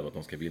alla kräver att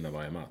de ska vinna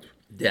varje match.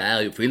 Det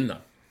är ju skillnad.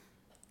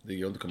 Det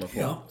går inte att komma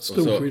ifrån. Ja,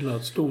 stor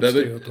skillnad, stort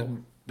steg att ta.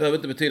 Det behöver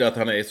inte betyda att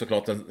han är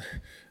såklart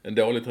en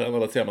dålig tränare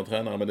eller sämre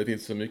tränare, men det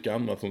finns så mycket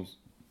annat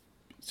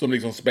som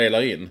liksom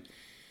spelar in.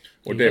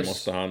 Och det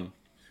måste han...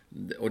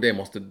 Och det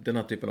måste den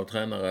här typen av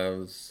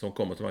tränare som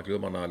kommer till de här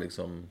klubbarna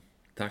liksom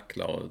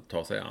tackla och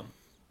ta sig an.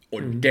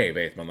 Och det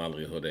vet man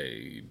aldrig hur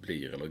det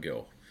blir eller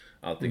går.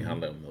 Allting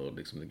handlar om hur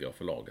liksom det går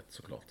för laget,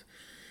 såklart.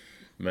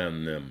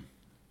 Men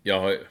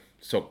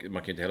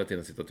man kan inte hela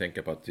tiden sitta och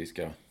tänka på att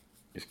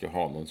vi ska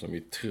ha någon som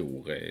vi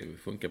tror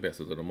funkar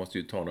bäst. Utan de måste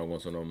ju ta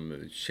någon som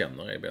de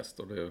känner är bäst.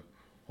 Och det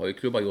har ju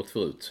klubbar gjort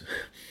förut.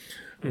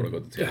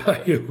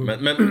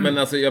 Men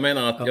alltså, jag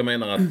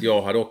menar att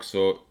jag hade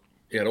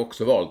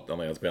också valt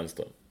Andreas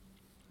Brännström.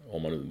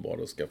 Om man nu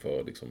bara ska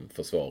få liksom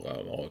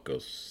försvara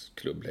AIKs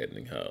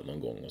klubbledning här någon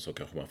gång. Och så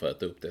kanske man får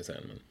äta upp det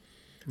sen.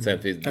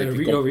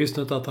 Jag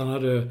visste inte att han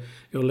hade...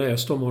 Jag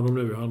läste om honom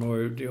nu. Han har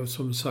ju,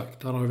 som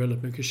sagt, han har ju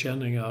väldigt mycket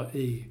känningar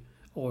i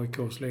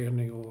AIKs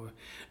ledning. Och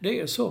det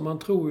är så. Man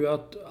tror ju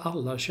att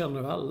alla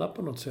känner alla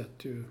på något sätt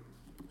ju.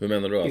 Hur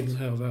menar du i den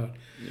här världen?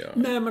 Ja.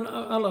 Nej, men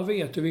alla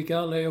vet ju vilka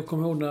alla är. Jag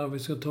kommer ihåg när vi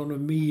ska ta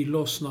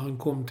Milos när han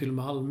kom till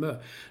Malmö.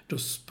 Då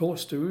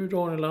påstod ju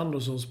Daniel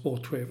Andersson,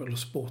 sportchef eller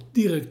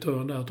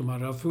sportdirektören där, att de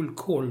hade haft full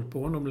koll på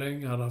honom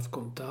länge, hade haft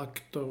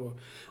kontakter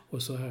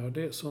och så här.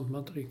 Det är sånt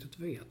man inte riktigt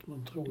vet.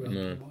 Man tror att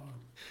det bara...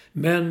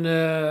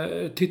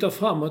 Men titta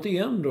framåt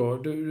igen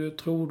då.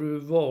 Tror du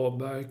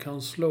Varberg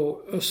kan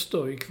slå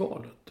Öster i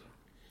kvalet?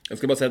 Jag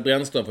ska bara säga att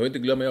Brännström, får jag inte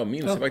glömma, jag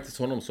minns faktiskt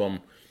honom som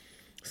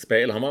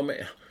spelare. Han var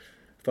med.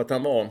 För att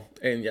han var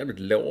en jävligt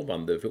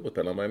lovande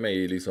fotbollsspelare. Han var med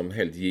i liksom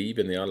helt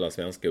given i alla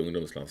svenska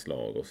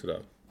ungdomslandslag och sådär.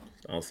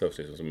 Han såg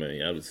sig som en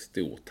jävligt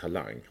stor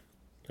talang.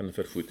 Han är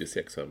född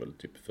 76, han är väl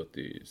typ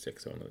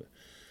 46 år nu.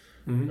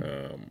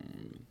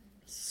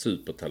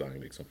 Supertalang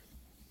liksom.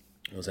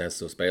 Och sen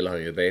så spelar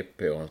han ju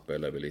BP och han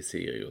spelar väl i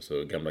Sirius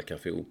och gamla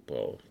Café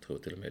Opera och tror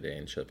till och med det är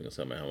Enköping och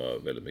så, men han var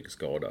väldigt mycket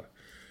skadad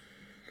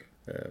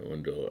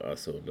under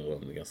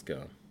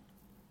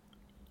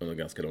en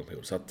ganska lång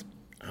period. Så att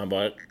han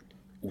var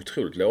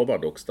otroligt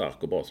lovande och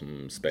stark och bra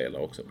som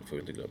spelare också, det får vi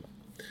inte glömma.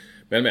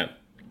 Men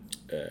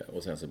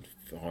och sen så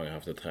har jag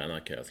haft en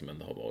tränarkarriär som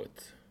ändå har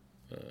varit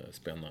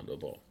spännande och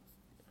bra.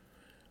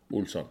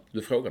 Olsson,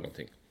 du frågar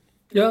någonting?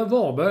 Ja,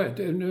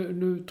 Varberg.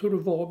 Nu tror du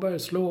Varberg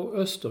slår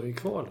Öster i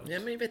kvalet? Ja,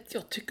 men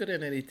jag tycker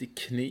den är lite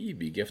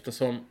knivig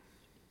eftersom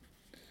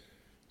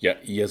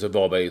alltså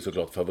Varberg är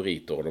såklart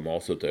favoriter och de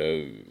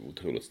avslutar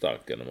otroligt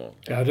starkt genom att...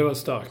 Ja, det var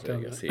starkt.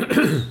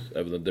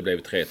 Även det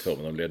blev 3-2,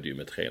 men de ledde ju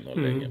med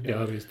 3-0 länge.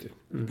 Ja, visst.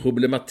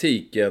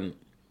 Problematiken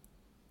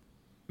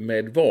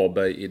med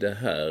Varberg i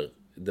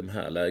de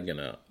här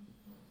lägena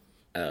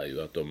är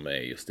ju att de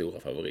är ju stora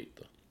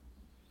favoriter.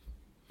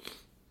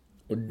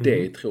 Och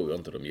det tror jag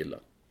inte de gillar.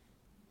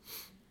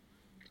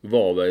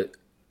 Varberg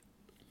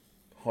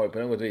har ju på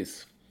något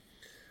vis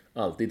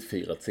alltid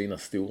firat sina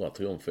stora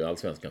triumfer i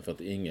Allsvenskan för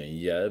att ingen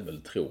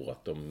jävel tror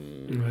att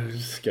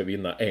de ska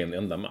vinna en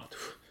enda match.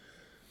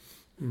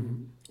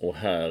 Och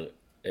här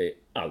är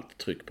allt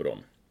tryck på dem.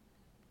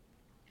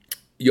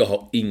 Jag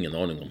har ingen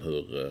aning om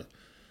hur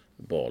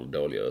bra eller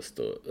dåliga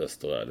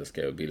Öster är. Det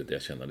ska jag villigt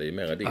erkänna. Det är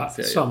mer din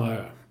serie. Samma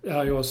här.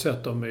 Ja, jag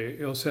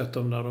har sett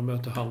dem när de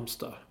möter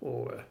Halmstad.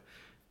 Och,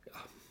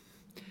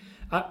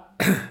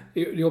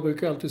 jag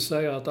brukar alltid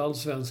säga att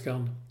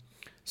Allsvenskan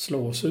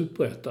slår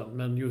Superettan,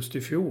 men just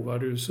i fjol var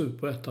det ju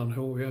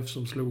Superettan HIF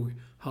som slog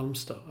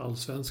Halmstad,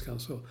 Allsvenskan.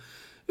 Så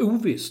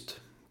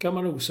ovisst, kan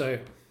man nog säga.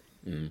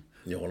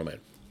 Jag håller med.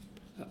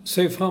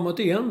 Se framåt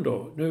igen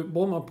då. Nu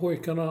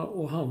Brommapojkarna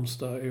och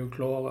Halmstad är ju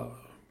klara.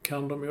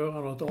 Kan de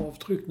göra något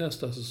avtryck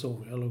nästa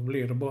säsong? Eller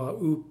blir det bara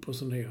upp och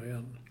så ner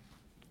igen?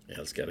 Jag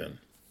älskar den.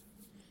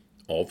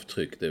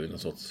 Avtryck, det är väl en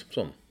sorts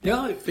sån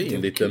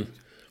fin liten...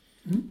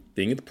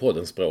 Det är inget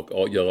poddens språk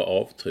att göra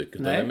avtryck,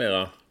 utan det är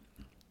mera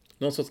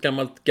någon sorts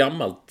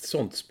gammalt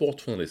sånt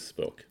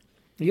sportjournalistspråk.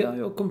 Ja,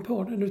 jag kom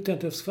på det nu,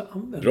 tänkte jag ska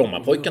använda.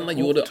 Brommapojkarna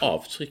gjorde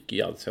avtryck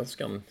i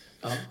Allsvenskan,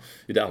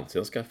 i det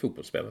allsvenska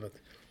fotbollsspelandet.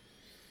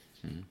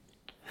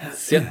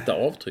 Sätta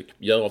avtryck,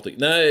 göra avtryck.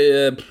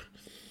 Nej,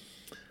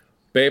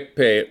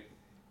 BP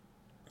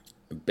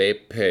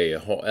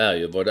är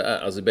ju vad det är.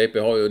 Alltså BP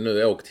har ju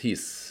nu åkt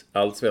hiss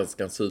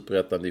Allsvenskan,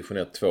 Superettan, division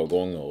 1 2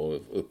 gånger och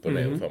upp och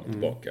ner och fram och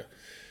tillbaka.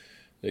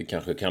 Det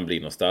kanske kan bli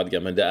någon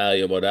stadga, men det är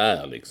ju vad det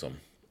är liksom.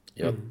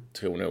 Jag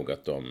tror nog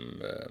att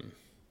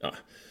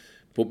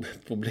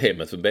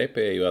problemet för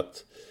BP är ju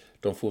att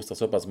de fostrar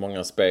så pass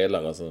många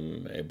spelare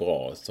som är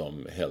bra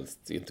som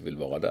helst inte vill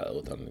vara där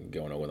utan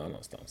gå någon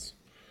annanstans.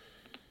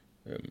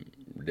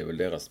 Det är väl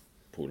deras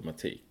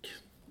problematik.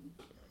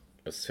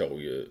 Jag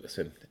såg ju,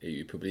 sen är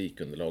ju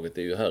publikunderlaget,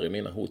 det är ju här i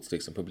mina hots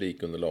liksom,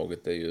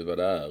 publikunderlaget är ju vad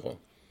det är och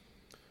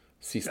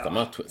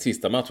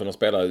sista matchen de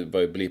spelade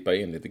var ju blippa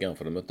in lite grann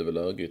för de mötte väl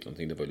Örgryte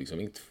någonting, det var liksom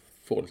inget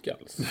folk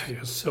alls.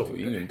 Jag såg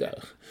det. Ingen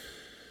där.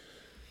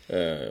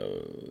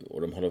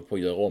 Och de håller på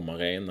att göra om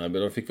arena,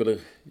 men de fick väl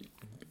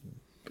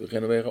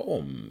renovera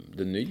om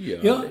det nya.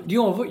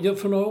 Ja,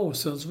 för några år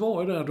sedan så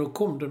var jag där, då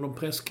kom det någon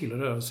presskille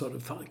där och sa,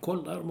 fan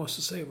kolla, jag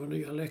måste se vad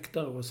nya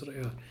läktare och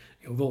sådär.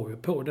 Jag var ju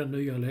på den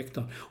nya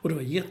läktaren och det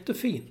var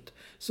jättefint.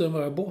 Sen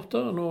var jag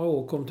borta några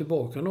år och kom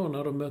tillbaka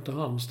när de mötte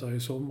Halmstad i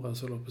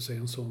somras eller på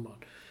sensommaren.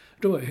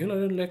 Då var hela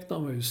den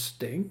läktaren var ju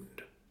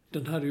stängd.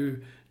 Den hade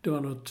ju, det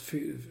var något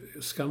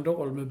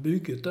skandal med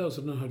bygget där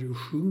så den hade ju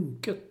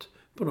sjunkit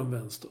på den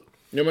vänster.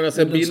 Ja, men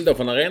alltså bilder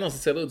från arenan så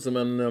ser det ut som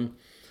en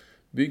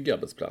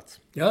byggarbetsplats.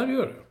 Ja, det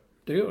gör det.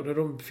 Det gör det.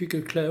 De fick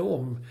ju klä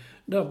om.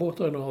 Där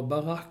borta är några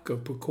baracker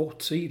på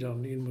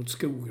kortsidan in mot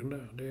skogen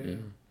där. Det...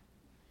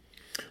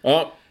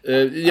 Ja,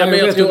 men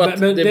jag tror att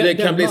det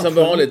kan bli som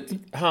vanligt.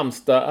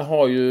 Halmstad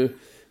har ju...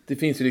 Det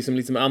finns ju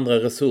liksom andra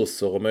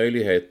resurser och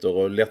möjligheter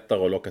och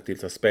lättare att locka till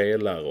sig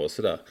spelare och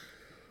sådär.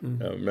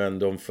 Men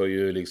de får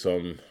ju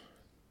liksom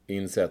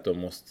inse att de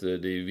måste...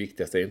 Det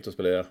viktigaste är inte att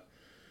spela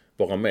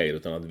vara med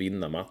utan att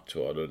vinna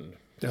matcher.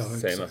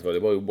 Senast var det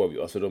bara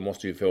oavgjort. Alltså de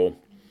måste ju få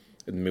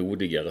ett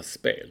modigare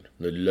spel.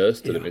 Nu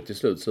löste de till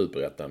slut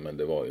Superettan, men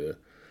det var ju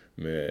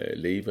med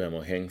livrem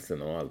och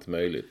hängsen och allt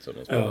möjligt som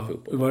de spelade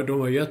fotboll. De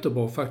var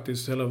jättebra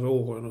faktiskt hela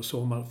våren och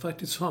sommaren.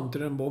 Faktiskt fram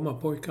till den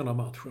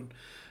Brommapojkarna-matchen.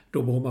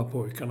 Då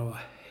Brommapojkarna var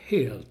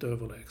helt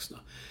överlägsna.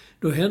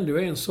 Då hände ju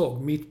en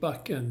sak.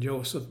 Mittbacken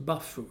Joseph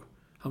Baffu.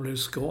 Han blev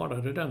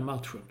skadad i den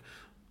matchen.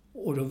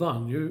 Och då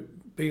vann ju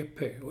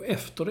BP. Och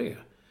efter det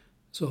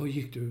så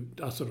gick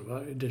det... Alltså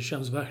det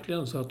känns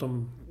verkligen så att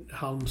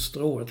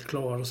halmstrået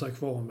klarade sig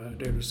kvar med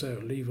det du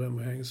säger, livrem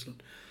och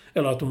hängslen.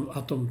 Eller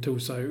att de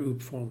tog sig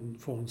upp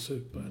från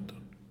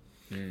Superettan.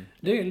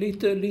 Det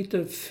är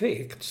lite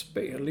fegt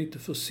spel, lite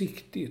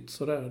försiktigt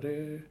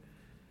sådär.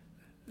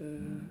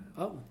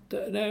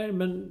 Nej,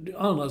 men å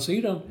andra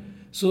sidan,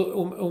 så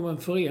om en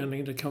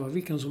förening, det kan vara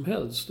vilken som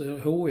helst,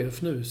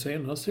 HF nu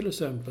senast till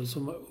exempel,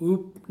 som var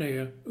upp,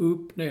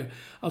 ner.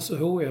 Alltså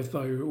HF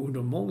var ju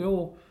under många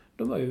år,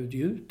 de var ju ett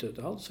gjutet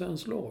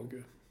allsvenskt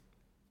lag.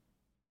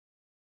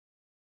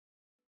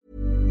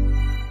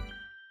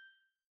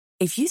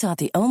 If you thought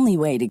the only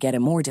way to get a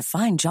more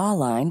defined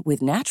jawline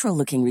with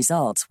natural-looking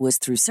results was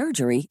through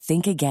surgery,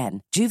 think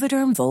again.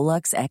 Juvederm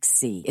Volux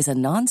XC is a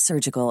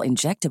non-surgical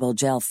injectable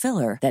gel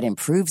filler that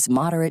improves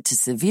moderate to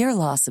severe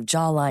loss of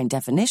jawline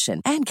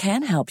definition and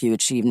can help you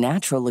achieve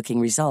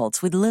natural-looking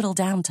results with little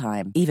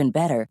downtime. Even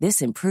better,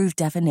 this improved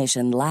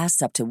definition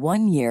lasts up to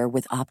 1 year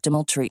with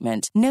optimal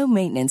treatment. No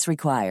maintenance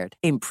required.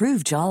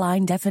 Improve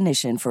jawline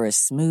definition for a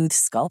smooth,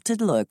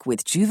 sculpted look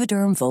with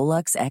Juvederm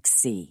Volux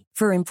XC.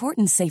 For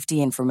important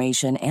safety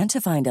information and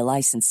to find a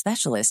licensed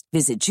specialist,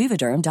 visit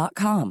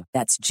Juvederm.com.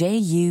 That's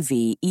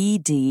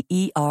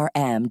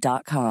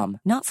Juvederm.com.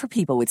 Not for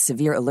people with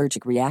severe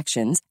allergic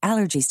reactions,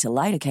 allergies to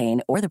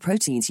lidocaine, or the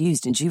proteins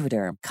used in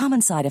Juvederm.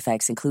 Common side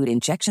effects include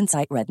injection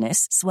site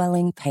redness,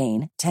 swelling,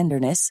 pain,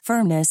 tenderness,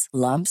 firmness,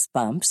 lumps,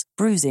 bumps,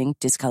 bruising,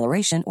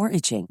 discoloration, or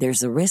itching.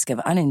 There's a risk of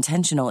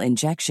unintentional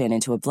injection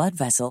into a blood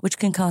vessel, which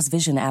can cause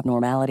vision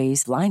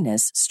abnormalities,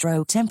 blindness,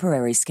 stroke,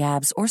 temporary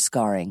scabs, or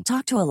scarring.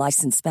 Talk to a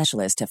licensed specialist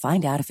to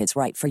find out if it's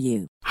right for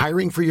you.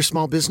 Hiring for your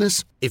small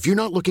business? If you're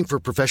not looking for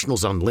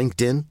professionals on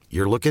LinkedIn,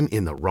 you're looking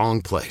in the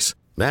wrong place.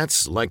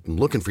 That's like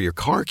looking for your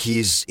car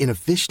keys in a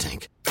fish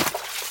tank.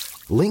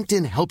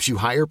 LinkedIn helps you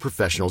hire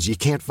professionals you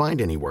can't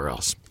find anywhere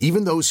else,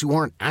 even those who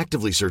aren't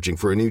actively searching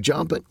for a new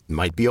job but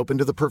might be open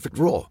to the perfect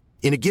role.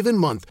 In a given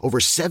month, over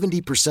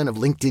 70% of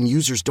LinkedIn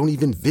users don't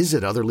even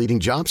visit other leading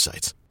job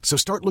sites. So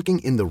start looking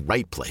in the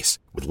right place.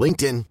 With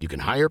LinkedIn, you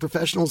can hire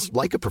professionals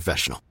like a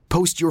professional.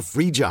 Post your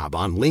free job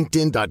on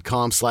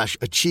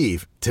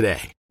linkedin.com/achieve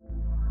today.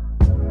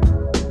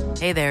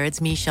 Hey there,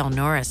 it's Michelle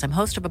Norris. I'm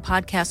host of a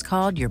podcast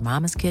called Your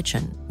Mama's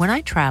Kitchen. When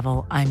I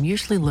travel, I'm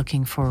usually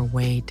looking for a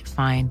way to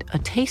find a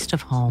taste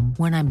of home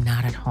when I'm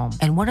not at home.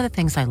 And one of the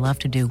things I love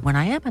to do when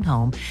I am at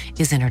home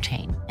is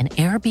entertain. And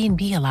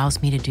Airbnb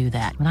allows me to do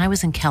that. When I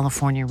was in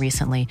California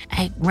recently,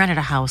 I rented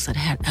a house that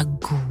had a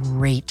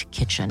great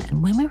kitchen.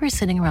 And when we were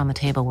sitting around the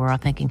table, we're all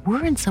thinking,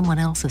 we're in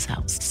someone else's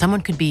house.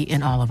 Someone could be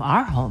in all of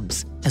our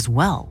homes as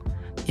well.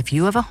 If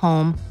you have a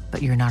home,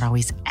 but you're not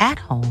always at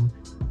home,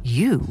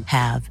 you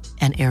have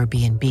an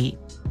Airbnb.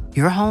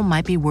 Your home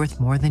might be worth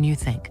more than you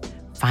think.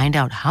 Find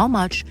out how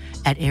much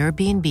at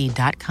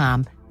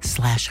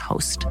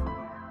airbnb.com/host.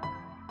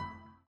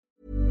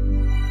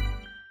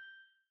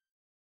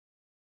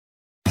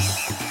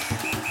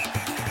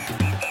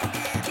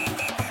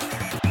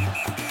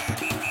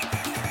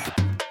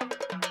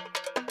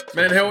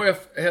 Men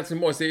HF,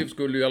 Helsingborgs IF,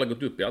 skulle ju aldrig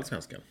gått upp i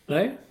Allsvenskan.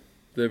 Nej.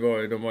 De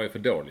var ju för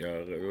dåliga.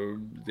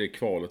 Det är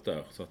kvalet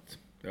där, så att,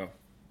 ja.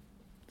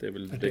 Det är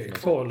väl det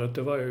kvalet,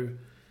 det var ju,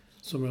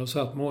 som jag har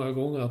sagt många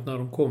gånger, att när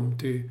de kom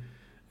till,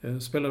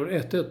 spelade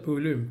 1-1 på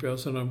Olympia,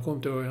 sen när de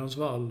kom till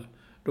Örjansvall,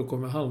 då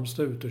kom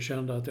Halmstad ut och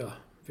kände att det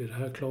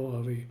här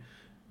klarar vi.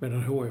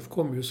 Medan HF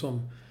kom ju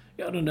som,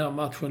 den där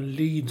matchen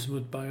Leeds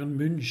mot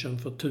Bayern München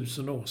för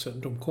 1000 år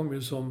sedan. De kom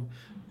ju som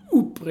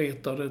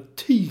uppretade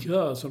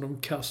tigrar som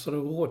de kastade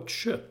rått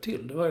kött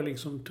till. Det var ju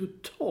liksom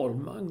total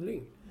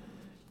mangling.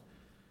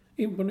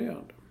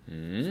 Imponerande.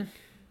 Mm.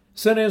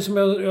 Sen en som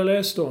jag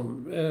läste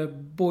om,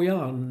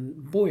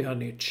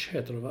 Bojanic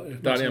heter det, va?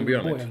 Daniel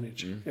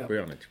Bojanic. Ja.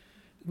 Bojanic.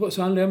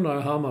 Så han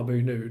lämnar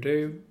Hammarby nu.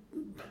 Det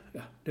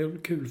är väl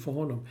kul för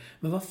honom.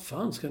 Men vad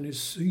fan ska ni i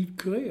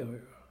Sydkorea göra?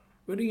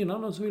 Det är ingen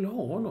annan som vill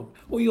ha honom.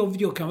 Och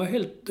jag kan vara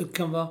det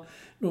kan vara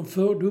någon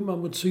fördomar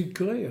mot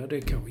Sydkorea.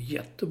 Det kan vara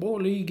jättebra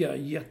liga,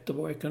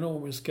 jättebra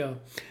ekonomiska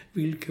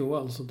villkor och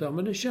allt sånt där.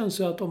 Men det känns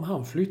ju att om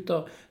han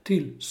flyttar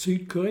till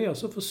Sydkorea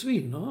så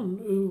försvinner han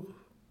ur...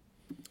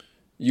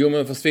 Jo,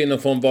 men försvinner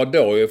från vad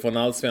då? Från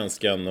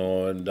Allsvenskan,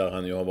 och där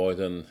han ju har varit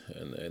en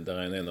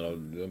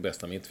av de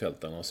bästa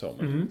mittfältarna och så.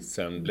 Men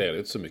sen blir det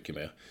inte så mycket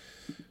mer.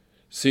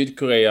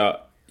 Sydkorea,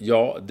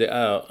 ja, det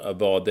är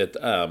vad det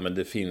är, men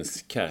det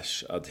finns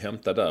cash att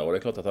hämta där. Och det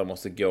är klart att han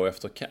måste gå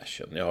efter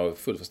cashen. Jag har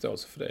full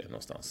förståelse för det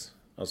någonstans.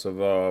 Alltså,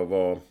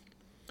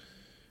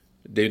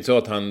 det är ju inte så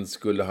att han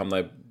skulle hamna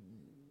i...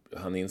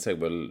 Han insåg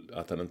väl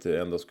att han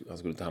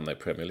skulle inte hamna i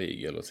Premier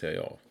League eller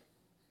Serie A.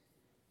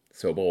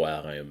 Så bra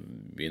är han ju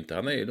inte.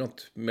 Han är ju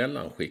något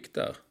mellanskikt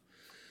där.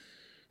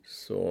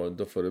 Så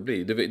då får det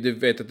bli. Du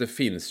vet att det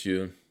finns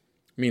ju,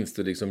 minst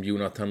du liksom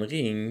Jonathan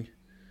Ring,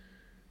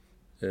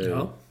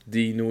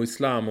 Dino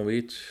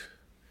Islamovic,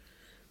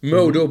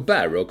 Modo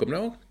Barrow, kommer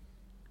du ihåg?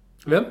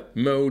 Vem?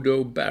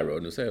 Modo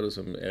Barrow, nu säger du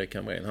som Erik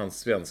Hamrén, han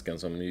svenskan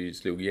som ni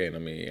slog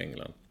igenom i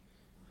England.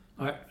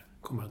 Nej,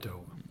 kommer jag inte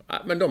ihåg.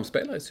 Men de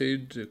spelar i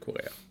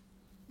Sydkorea.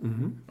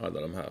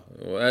 Alla de här.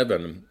 Och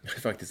även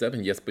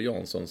Jesper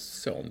Janssons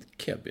son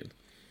Kevin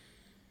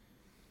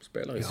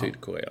spelar i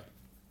Sydkorea.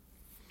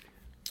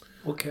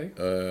 Okej.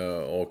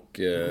 Och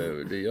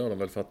det gör de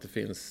väl för att det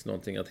finns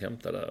någonting att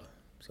hämta där,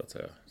 så att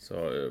säga.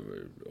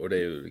 Och det är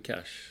ju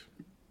cash.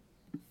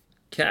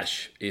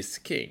 Cash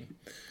is king.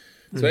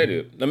 Så är det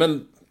ju. Nej,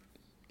 men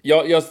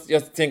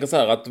jag tänker så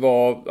här att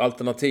vad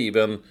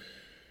alternativen...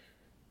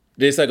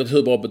 Det är säkert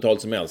hur bra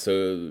betalt som helst.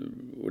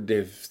 Och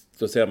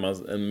då ser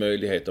man en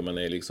möjlighet om man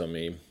är liksom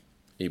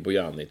i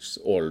Bojanics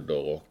ålder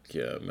och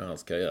med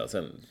hans karriär.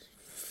 Sen,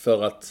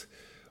 för att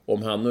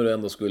om han nu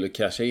ändå skulle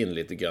casha in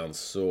lite grann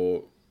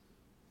så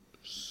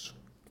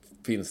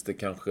finns det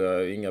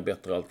kanske inga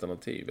bättre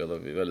alternativ.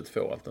 Eller väldigt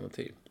få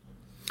alternativ.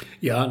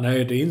 Ja,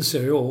 nej, det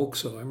inser jag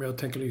också. Men jag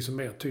tänker liksom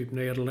mer typ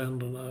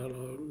Nederländerna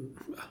eller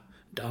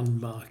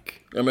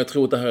Danmark. Ja, men jag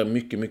tror att det här är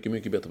mycket, mycket,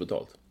 mycket bättre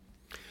betalt.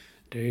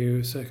 Det är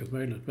ju säkert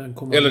möjligt. Men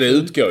eller det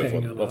utgår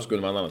ifrån. Varför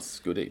skulle man annars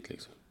gå dit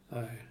liksom?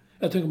 Nej.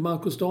 Jag tänker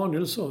Marcus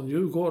Danielsson,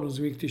 Djurgårdens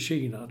gick till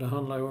Kina. Det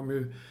handlar ju om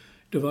ju...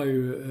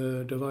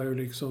 Det var ju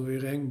liksom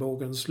vid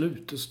regnbågens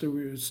slut. Det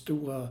stod ju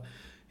stora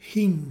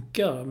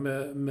hinkar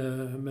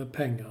med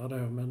pengar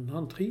där. Men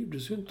han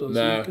trivdes ju inte.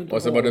 Nej,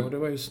 och så det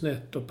var ju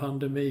snett och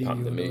pandemi.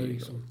 Och,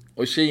 liksom...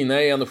 och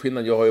Kina är ändå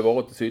skillnad. Jag har ju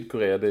varit i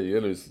Sydkorea. Det är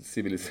ju ett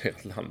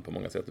civiliserat land på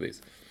många sätt och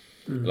vis.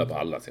 Eller på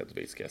alla sätt och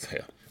vis ska jag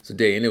säga. Så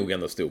det är nog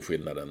ändå stor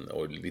skillnaden.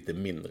 Och lite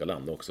mindre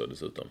land också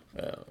dessutom.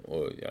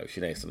 Och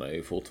kineserna är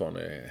ju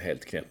fortfarande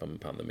helt knäppa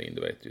med pandemin,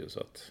 du vet ju. Så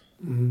att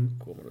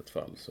kommer det ett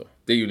fall så.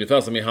 Det är ju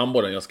ungefär som i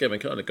handbollen. Jag skrev en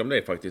krönika om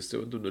det faktiskt.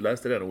 Du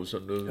läste den,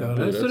 Olsson. Jag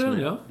läste den,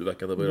 ja. Du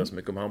verkar inte bry dig så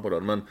mycket om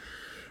handbollen. Men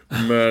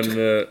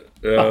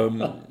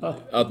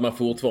att man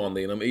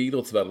fortfarande inom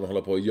idrottsvärlden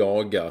håller på att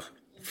jaga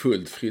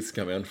fullt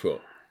friska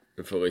människor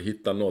för att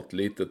hitta något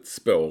litet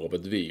spår av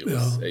ett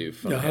virus är ju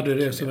fan. Jag hade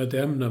det som ett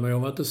ämne, men jag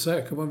var inte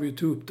säker på om vi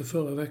tog upp det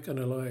förra veckan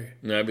eller ej.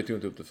 Nej, vi tog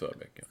inte upp det förra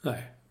veckan.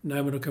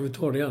 Nej, men då kan vi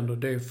ta det ändå.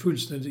 Det är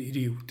fullständigt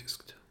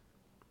idiotiskt.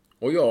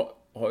 Och jag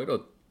har ju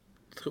då,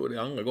 tror det är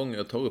andra gången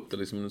jag tar upp det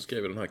liksom, nu skrev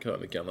jag den här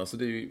krönikan. Alltså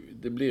det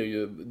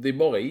är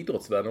bara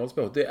idrottsvärlden hålls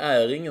på. Det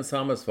är ingen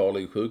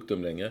samhällsfarlig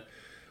sjukdom längre.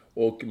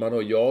 Och man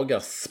då jagar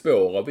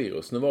spår av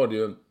virus. Nu var det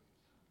ju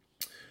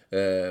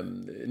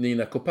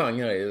Nina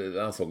Kopang här i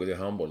landslaget i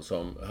handboll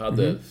som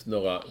hade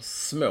några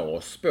små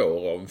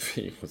spår av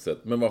viruset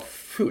men var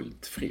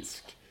fullt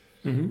frisk.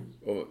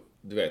 Och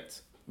du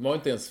vet, var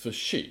inte ens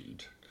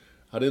förkyld.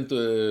 Hade inte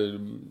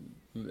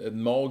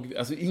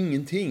alltså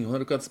ingenting. Hon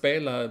hade kunnat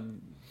spela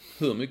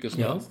hur mycket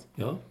som helst.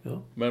 Ja.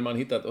 Men man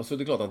hittat, och så är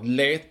det klart att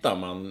letar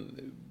man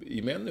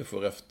i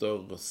människor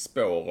efter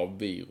spår av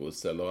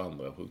virus eller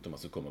andra sjukdomar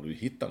så kommer du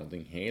hitta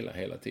någonting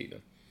hela tiden.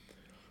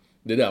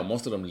 Det där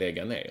måste de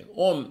lägga ner.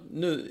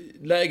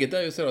 Läget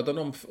är ju så att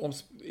om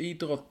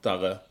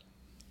idrottare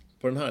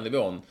på den här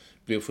nivån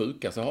blir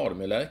sjuka så har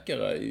de en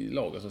läkare i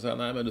laget som säger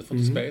nej men du får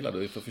inte spela,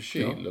 du är för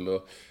förkyld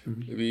eller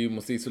vi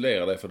måste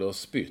isolera dig för du har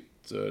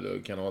spytt,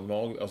 du kan ha en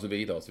mag och så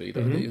vidare och så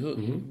vidare.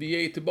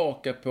 Vi är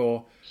tillbaka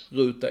på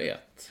ruta 1.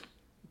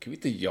 Kan vi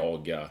inte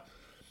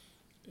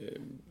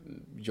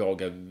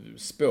jaga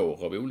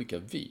spår av olika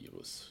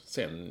virus.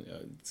 Sen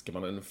ska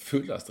man ha en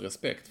fullaste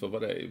respekt för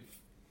vad det är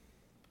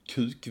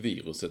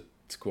kukviruset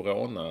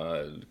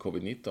corona,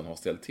 covid-19 har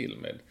ställt till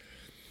med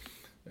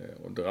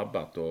och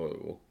drabbat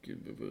och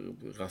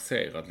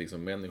raserat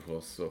liksom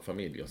människors och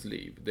familjers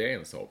liv. Det är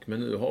en sak. Men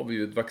nu har vi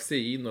ju ett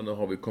vaccin och nu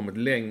har vi kommit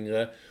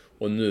längre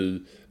och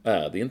nu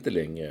är det inte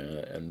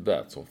längre en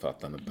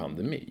världsomfattande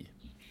pandemi.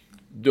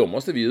 Då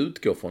måste vi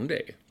utgå från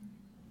det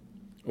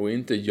och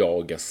inte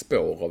jaga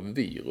spår av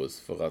virus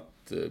för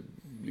att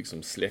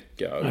liksom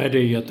släcka. Nej, det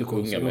är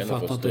jättekonstigt. Jag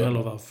fattar inte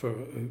heller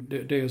varför.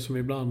 Det är som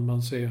ibland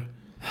man ser.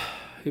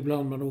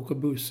 Ibland man åker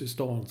buss i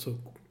stan så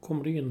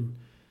kommer det in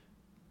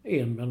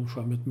en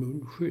människa med ett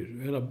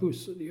munskydd. Hela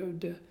bussen.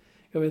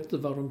 Jag vet inte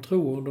vad de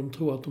tror. De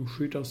tror att de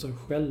skyddar sig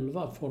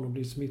själva från att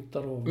bli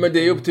smittade av. Men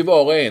det är upp till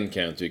var och en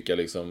kan jag tycka.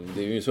 Liksom.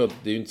 Det är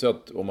ju inte så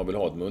att om man vill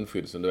ha ett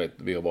munskydd. Som du vet,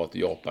 vi har varit i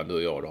Japan, du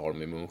och jag, då har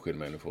de i munskydd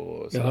människor.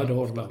 Och ja, det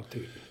har de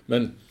alltid.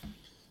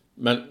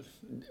 Men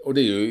och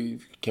det är ju,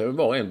 kan ju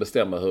var och en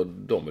bestämma hur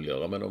de vill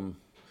göra. Men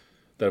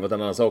det hade varit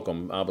en annan sak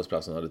om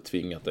arbetsplatsen hade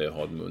tvingat dig att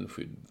ha ett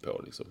munskydd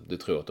på. Liksom. Det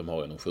tror jag att de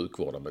har inom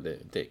sjukvården, men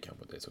det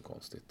kanske inte är så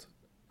konstigt.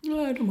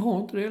 Nej, de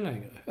har inte det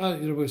längre.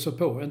 Det var så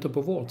på, inte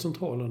på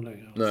vårdcentralen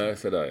längre. Alltså. Nej,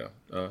 så där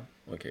ja.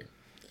 Okej.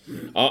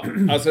 Ja,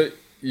 alltså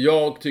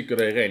jag tycker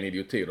det är ren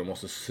idioti. De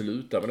måste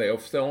sluta med det.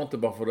 Jag förstår inte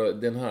varför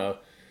den här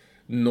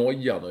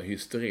nojan och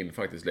hysterin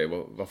faktiskt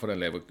varför den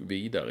lever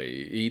vidare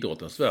i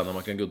idrottens värld när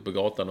man kan gå ut på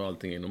gatan och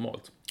allting är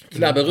normalt.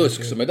 Flabbe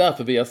Rusk som är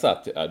därför vi har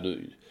satt,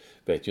 du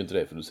vet ju inte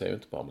det för du ser ju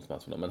inte på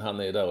arbetsmatcherna, men han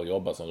är där och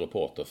jobbar som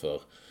reporter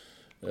för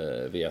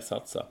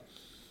Viasatsa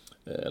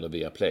eller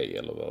Viaplay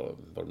eller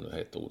vad det nu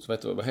heter. Så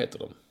vet du vad heter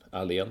de?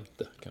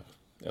 Aliente kanske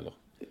eller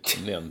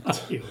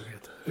Nent. Jag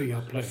vet.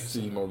 Viaplay.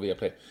 Simon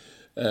Viaplay.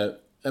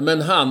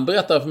 Men han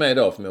berättar för mig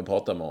då, för jag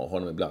pratar med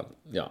honom ibland.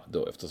 Ja,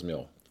 då eftersom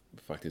jag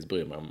faktiskt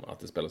bryr mig om att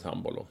det spelas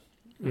handboll och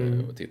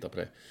tittar på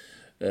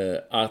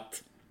det.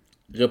 Att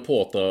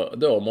reporter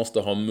då måste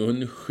ha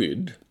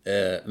munskydd,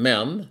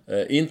 men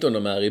inte om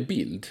de är i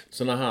bild.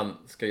 Så när han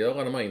ska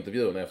göra de här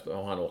intervjuerna efter,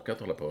 har han orkat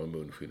hålla på med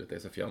munskyddet, det är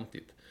så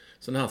fjantigt.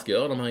 Så när han ska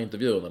göra de här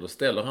intervjuerna,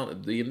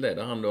 då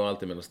inleder han då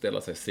alltid med att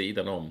ställa sig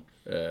sidan om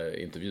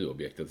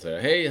intervjuobjektet och säga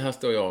hej, här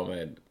står jag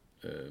med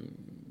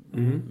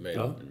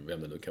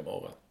vem det nu kan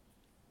vara.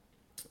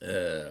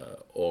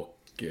 Och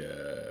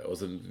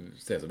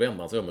sen så vänder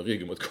han sig om med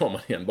ryggen mot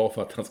kameran igen bara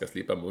för att han ska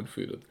slippa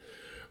munskyddet.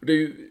 Och det är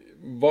ju,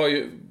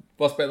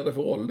 vad spelar det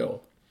för roll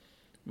då?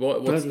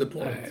 What's the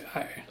point?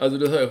 Nej. Alltså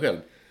du hör själv.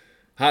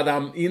 Hade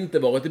han inte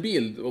varit i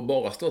bild och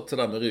bara stått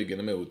sådär med ryggen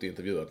emot och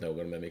intervjuat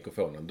någon med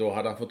mikrofonen, då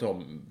hade han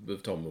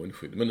fått ta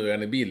munskydd. Men nu är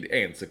han i bild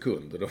 1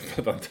 sekund och då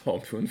får han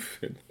ta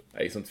munskydd.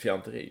 Nej, sånt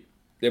fjanteri.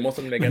 Det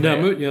måste de lägga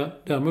ner.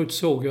 Däremot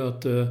såg jag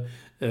att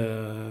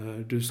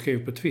du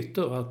skrev på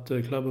Twitter att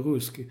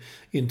Klabberusk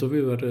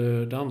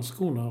intervjuade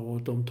danskorna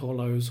och de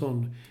talar ju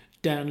sån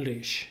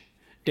Danlish.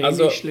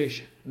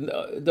 Danlish.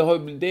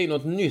 Det är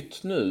något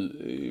nytt nu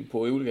på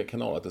olika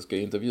kanaler att det ska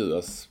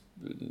intervjuas.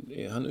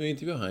 Nu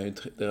intervjuar han ju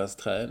deras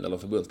tränare eller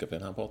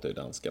förbundskapten, han pratar ju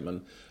danska,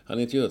 men han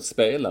intervjuar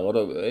spelare och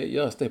då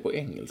görs det på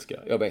engelska.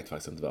 Jag vet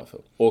faktiskt inte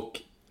varför.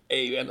 Och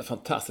är ju ändå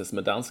fantastiskt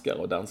med danskar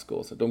och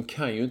danskor. Så de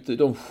kan ju inte,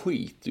 de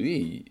skiter ju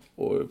i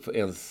och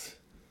ens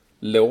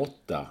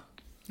låta.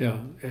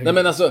 Ja, nej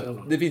men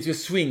alltså, det finns ju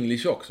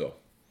swinglish också.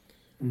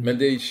 Men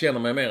det känner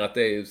man mer att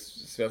det är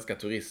svenska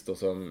turister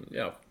som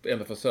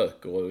ändå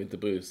försöker och inte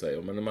bryr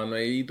sig. Men när man är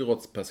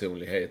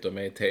idrottspersonlighet och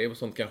med i tv och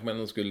sånt kanske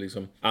man skulle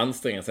liksom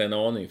anstränga sig en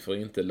aning för att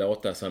inte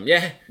låta som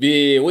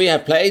we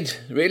have played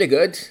really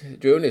good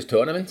during this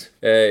tournament.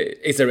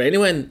 Is there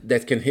anyone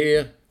that can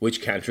hear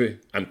which country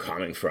I'm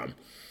coming from?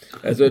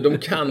 Alltså de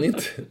kan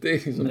inte, det är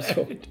liksom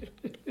så.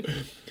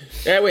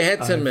 We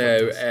had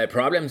some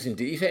problems in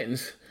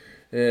defense.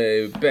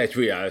 But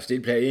we are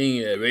still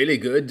playing really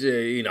good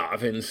in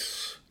offense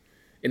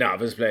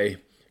play.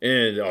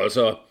 And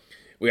also,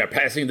 we are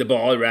passing the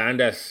ball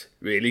around us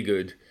really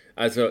good.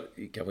 Alltså,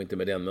 kanske inte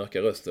med den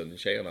mörka rösten,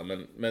 tjejerna,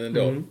 men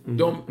ändå.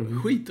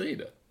 De skiter i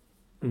det.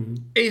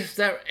 Is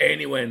there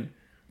anyone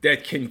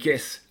that can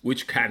guess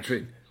which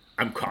country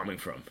I'm coming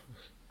from?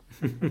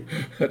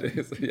 Det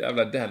är så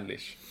jävla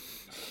Danlish.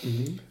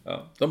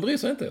 Ja, de bryr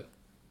sig inte.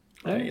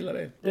 Jag gillar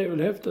det. Det är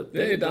väl häftigt.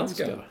 Det är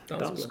danskor.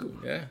 Ja,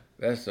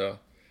 det är så.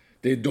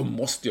 De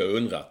måste jag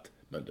undrat.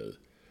 Men du,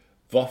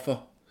 varför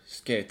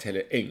ska jag tala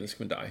engelsk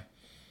med dig?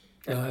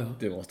 Ja.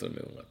 Det måste de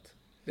undrat.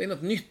 Det är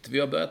något nytt vi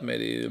har börjat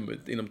med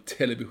inom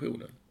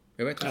televisionen.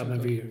 Jag vet inte.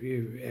 Men vi är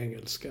ju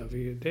engelska.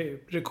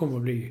 Det kommer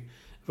att bli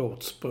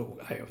vårt språk.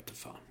 Nej, jag vet inte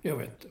fan. Jag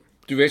vet inte.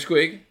 Du vet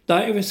skog?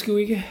 Nej, jag vet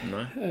skog.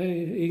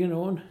 Ingen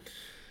aning.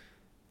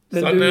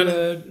 Men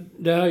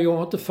det här jag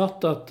har inte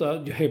fattat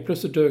att helt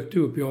plötsligt dök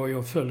upp,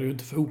 jag följer ju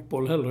inte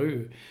fotboll heller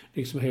ju.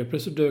 Liksom helt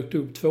plötsligt dök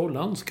upp 2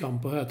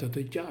 landskamper här till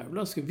att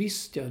jävlar,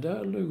 visst det har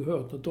jag nog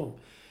hört något om.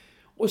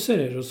 Och sen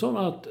är det så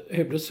att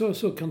helt plötsligt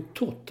så kan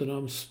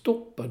Tottenham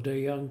stoppa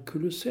Dejan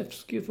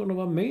Kulusevski från att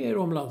vara med i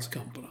de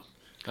landskamperna.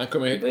 Han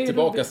kommer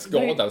tillbaka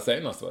skadad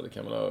senast, va? Det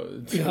kan man ha...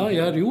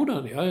 Ja, det gjorde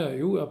han.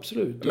 Jo,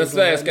 absolut. Men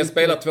Sverige ska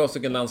spela 2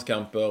 stycken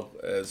landskamper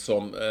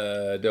som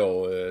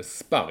då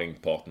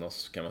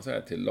sparringpartners, kan man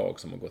säga, till lag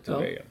som har gått till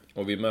VM.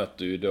 Och vi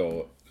möter ju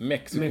då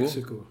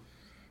Mexiko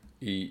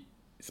i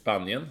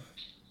Spanien,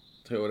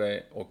 tror jag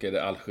det, och är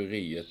det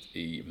Algeriet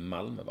i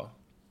Malmö, va?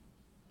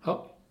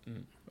 Ja.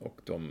 Och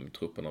de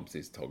trupperna har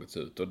precis tagits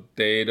ut. Och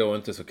det är då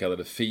inte så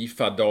kallade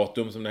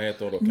FIFA-datum som det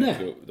heter, och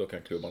då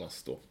kan klubbarna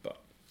stoppa.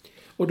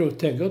 Och då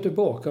tänker jag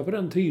tillbaka på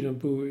den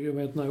tiden jag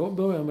vet när jag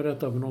började med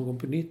detta någon gång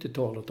på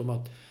 90-talet om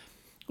att,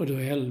 och då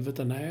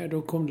helvete,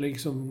 då kom det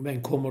liksom,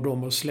 men kommer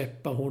de att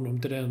släppa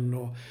honom till den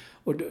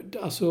och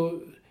alltså,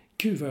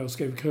 gud vad jag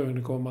skrev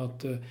krönikor om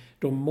att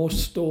de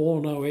måste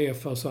ordna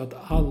UEFA så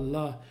att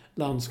alla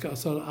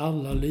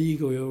alla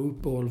ligor gör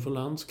uppehåll för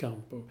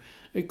landskamper.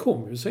 Det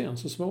kommer ju sen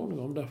så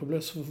småningom, därför blev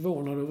jag så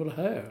förvånad över det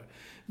här.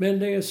 Men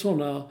det är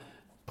sådana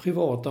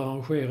privat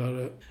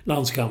arrangerade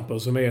landskamper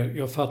som är,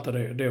 jag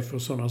fattar det är för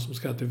sådana som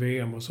ska till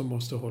VM och som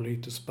måste ha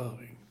lite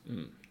sparring.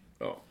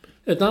 Ja.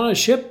 Ett annat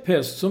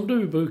käpphäst som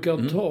du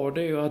brukar ta,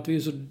 det är ju att vi är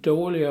så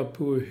dåliga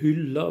på att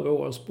hylla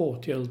våra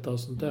sporthjältar och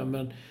sånt där,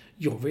 men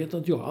jag vet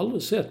att jag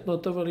aldrig sett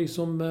något. Det var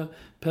liksom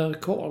Per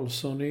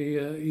Karlsson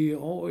i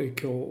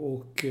AIK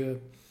och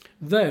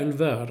väl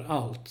värd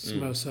allt,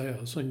 som jag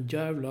säger. Sån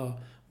jävla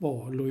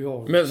bra,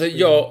 lojal. Men så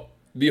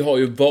vi har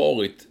ju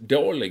varit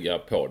dåliga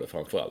på det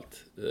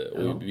framförallt.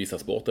 Och vissa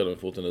sporter är de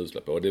fortfarande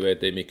usla på.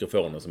 Det är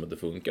mikrofoner som inte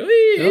funkar.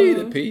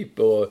 Det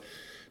piper och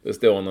det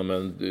står någon med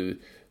en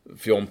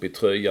fjompig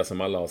tröja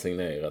som alla har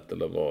signerat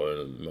eller vad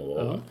det må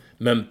vara.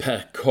 Men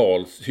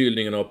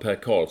hyllningen av Per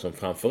Karlsson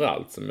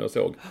framförallt, som jag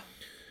såg,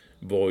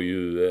 var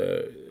ju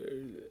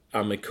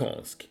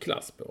amerikansk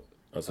klass på.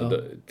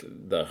 Alltså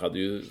där hade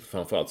ju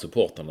framförallt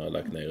supportarna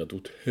lagt ner ett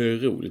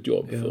otroligt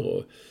jobb för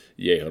att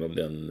ge honom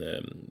den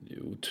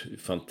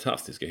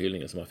fantastiska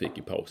hyllningen som han fick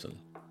i pausen.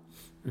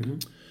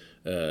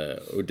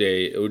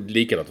 Och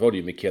likadant var det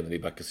ju med Kennedy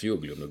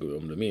Bakircioglu,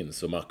 om du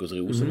minns, och Marcus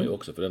Rosenberg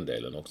också för den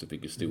delen också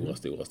fick ju stora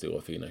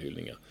fina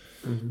hyllningar.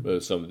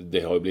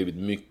 Det har ju blivit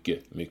mycket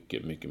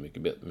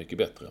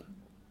bättre.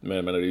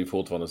 Men det är ju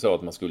fortfarande så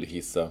att man skulle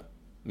hissa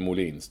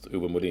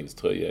Ove Molins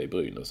tröja i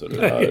Brynäs.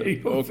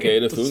 Okej,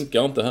 det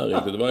funkar inte här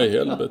riktigt. Vad i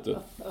helvete?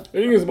 Det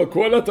är ingen som har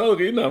kollat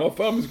här innan. Vad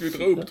fan ska vi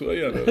dra upp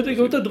tröjan? Det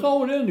går inte att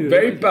dra den ju.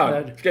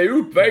 Vejpad! Ska jag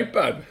upp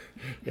vejpad?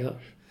 Ja.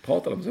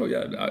 Pratar de så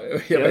jävla?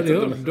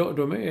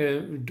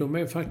 De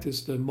är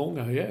faktiskt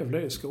många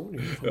jävla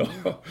skåningar.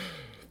 Ja.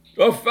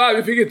 Vad fan,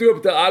 vi fick inte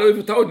upp det. Ja, vi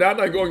får ta en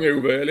annan gång,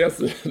 Ove. Jag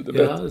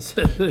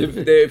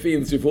läser. Det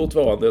finns ju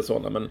fortfarande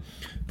sådana, men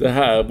det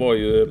här var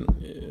ju...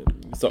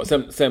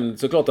 Sen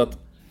såklart att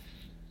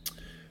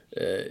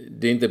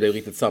det inte blev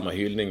riktigt samma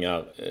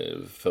hyllningar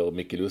för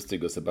Micke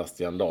Lustig och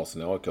Sebastian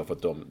Larsson i AIK, för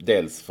att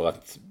dels för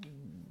att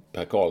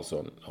Per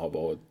Karlsson har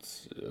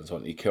varit en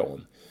sån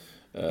ikon.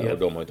 Och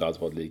de har inte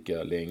alls varit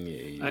lika länge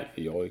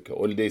i AIK.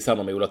 Och det är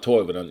samma med Ola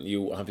Toivonen.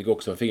 Jo, han fick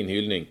också en fin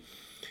hyllning.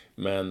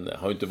 Men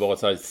har inte varit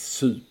så här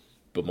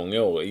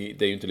supermånga år.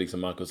 Det är ju inte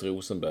liksom Marcus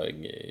Rosenberg.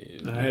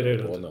 Nej, det är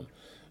det honom.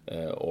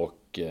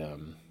 Och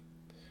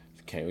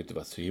det kan ju inte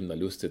vara så himla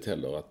lustigt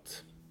heller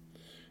att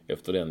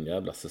efter den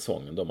jävla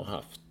säsongen de har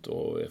haft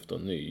och efter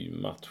en ny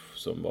match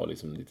som var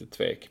liksom lite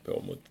tvek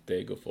på mot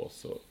Degerfors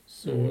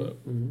så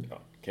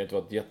ja, kan inte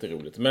vara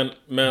jätteroligt.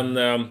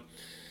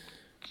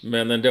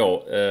 Men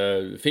ändå,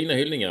 fina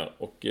hyllningar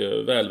och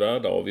väl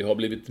värda, och vi har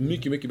blivit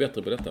mycket, mycket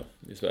bättre på detta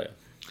i Sverige.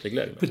 Det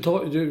gläder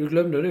mig. Du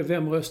glömde det.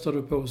 Vem röstade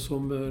du på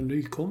som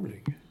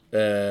nykomling?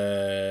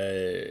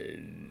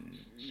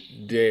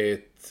 Det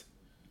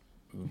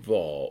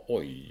var...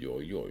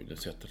 Oj, nu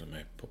sätter de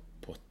mig på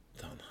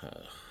pottan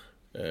här.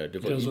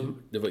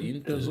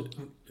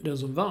 Den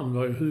som vann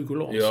var ju Hugo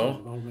Larsson.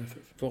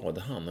 Ja, var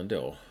det han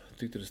ändå? Jag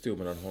tyckte det stod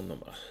mellan honom.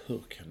 Hur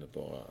kan det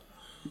bara...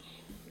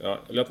 Ja,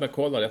 låt mig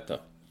kolla detta.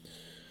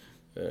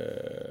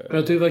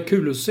 Jag tycker det var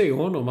kul att se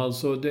honom.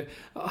 Alltså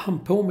han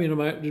påminner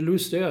mig, det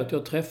lustiga är att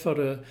jag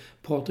träffade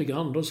Patrik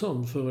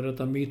Andersson, för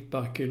detta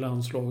mittback i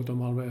landslaget om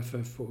Malmö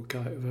FF och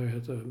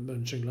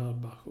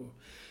Mönchengladbach och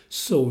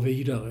så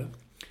vidare.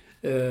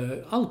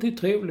 Alltid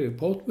trevlig att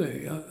prata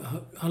med.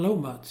 Hallå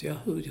Mats,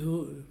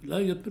 hur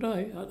läget på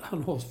dig?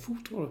 Han har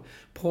fortfarande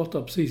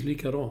pratat precis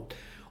likadant.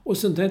 Och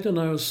sen tänkte jag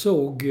när jag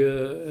såg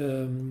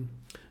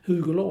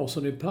Hugo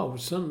Larsson i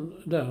pausen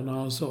där, när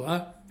han sa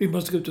vi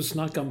måste gå ut och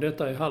snacka om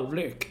detta i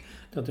halvlek.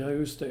 Tänkte jag,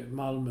 just det,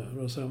 Malmö.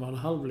 Då säger man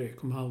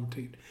halvlek om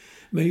halvtid.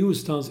 Men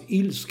just hans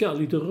ilska,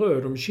 lite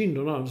röd om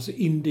kinderna, så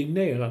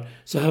indignerad.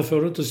 Så här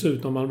får det inte se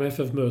ut när Malmö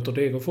FF möter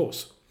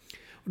Degerfors.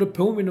 Och det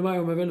påminner mig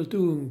om en väldigt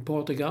ung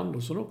Patrik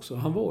Andersson också.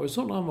 Han var ju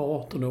sån när han var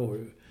 18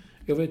 år.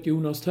 Jag vet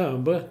Jonas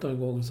Thern berättade en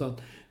gång så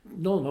att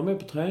någon var med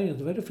på träningen.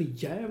 Vad är det för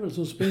jävel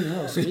som springer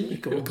här och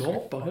skriker och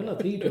grapar hela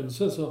tiden?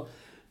 Så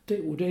det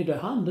är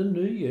han den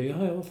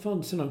nya. Jag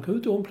fann sen han kom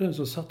ut i omklädningen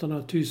så satt han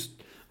här tyst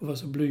och var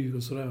så blyg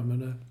och sådär.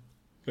 Men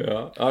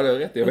ja, det är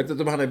rätt. Jag vet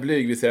inte om han är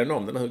blyg vid sidan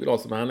om den här Hugo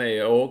Larsson, men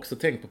jag har också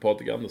tänkt på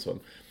Patrik Andersson.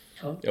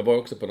 Ja. Jag var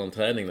också på någon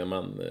träning när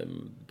man,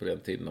 på den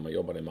tiden när man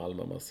jobbade i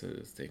Malmö, man så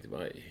tänkte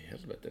bara, i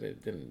helvete, är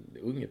det den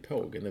unge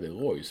pågen, är det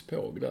Roys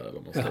påg där? Eller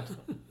något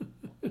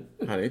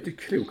Han är inte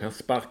klok, han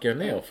sparkar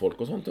ner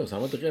folk och sånt, så han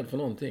var inte rädd för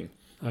någonting.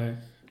 Nej.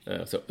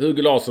 Så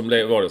Hugo Larsson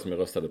var det som jag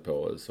röstade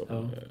på. Så,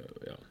 ja,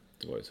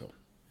 det var ju så.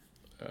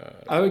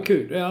 Ja, det var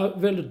kul. Jag är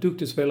väldigt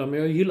duktig spelare, men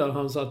jag gillar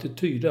hans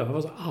attityd där. Han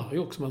var så arg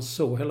också, man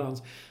såg hela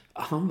hans...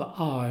 Han var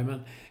arg, men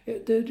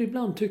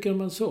ibland tycker jag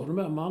man såg de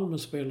här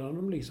Malmö-spelarna,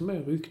 de liksom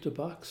är rykte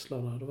på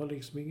axlarna. Det var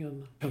liksom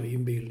ingen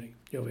inbildning.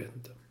 Jag vet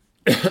inte.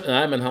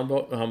 Nej, men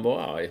han var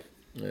arg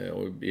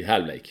i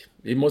halvlek.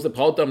 Vi måste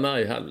prata om det här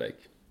i halvlek.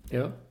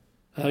 Ja,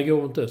 här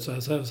går inte. Så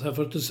här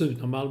får det inte se ut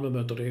när Malmö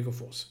möter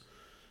Degerfors.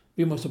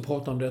 Vi måste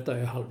prata om detta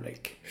i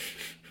halvlek.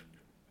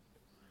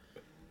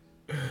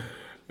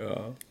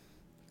 Ja.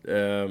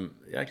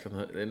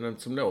 Jäklar, det är någon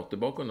som låter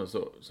bakom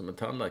så, som en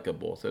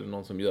tandläkarbord, så är det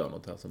någon som gör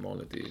något här som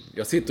vanligt.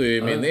 Jag sitter ju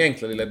i min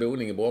enkla lilla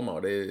boning i Bromma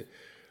och det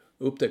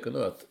upptäcker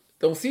nu att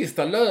de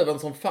sista löven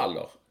som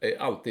faller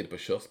är alltid på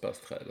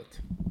körsbärsträdet.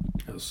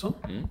 Alltså.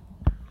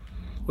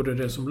 Och det är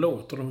det som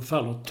låter, de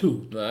faller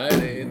tungt. Nej,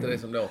 det är inte det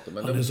som låter,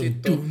 men det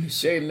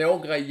är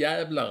några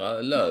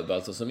jävla löv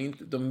alltså som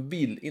de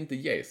vill inte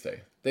ge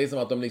sig. Det är som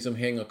att de liksom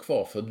hänger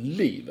kvar för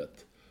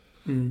livet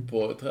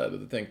på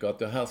trädet och tänker att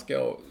det här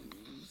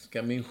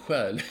ska min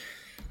själ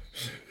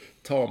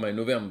ta mig i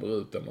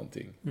november ut eller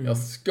någonting. Jag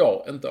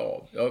ska inte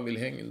av. Jag vill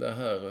hänga det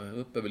här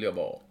uppe, vill jag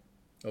vara.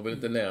 Jag vill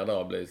inte ner där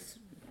och bli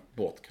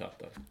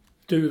bortkrattad.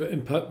 Du,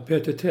 en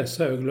petitess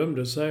här, jag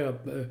glömde säga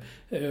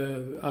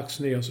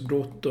Axnérs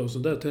dotter och så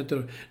där.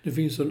 Tänkte, det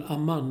finns en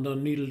Amanda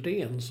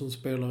Nildén som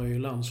spelar i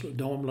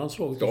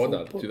damlandslaget.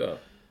 Skadad, tyvärr.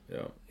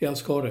 Ja,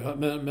 skadad.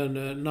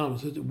 Men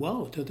namnet,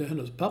 wow, tänkte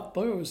hennes pappa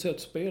har jag sett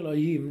spela,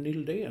 Jim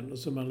Nildén. Och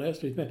så man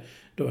läste lite mer.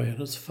 Det var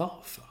hennes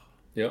farfar.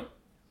 Ja.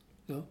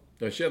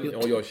 Jag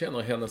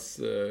känner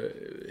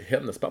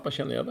hennes pappa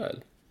känner jag väl.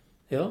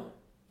 Ja.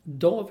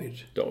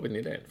 David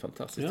Nildén,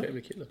 fantastiskt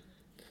trevlig kille.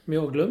 Men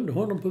jag glömde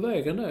honom på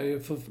vägen där.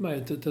 För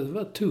mig det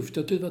var tufft.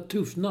 Jag tyckte det var ett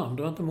tufft namn.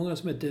 Det var inte många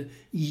som hette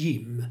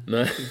Jim.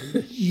 Nej.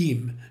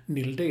 Jim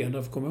Nildén.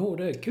 Därför kommer jag ihåg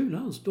det. Är kul,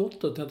 hans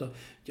dotter. Tänkte,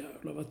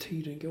 jävlar vad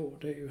tiden går.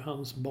 Det är ju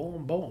hans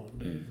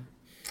barnbarn.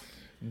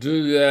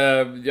 Du,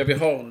 vi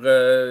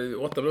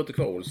har 8 minuter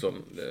kvar, Olsson.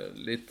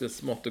 Lite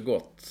smått och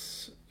gott.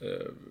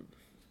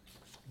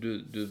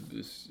 Du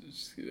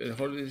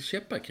har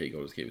käpparkrig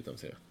har du skrivit om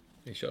sig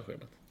i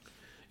körschemat.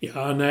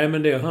 Ja, nej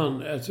men det är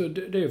han. Alltså,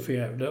 det är för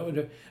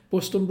jävla.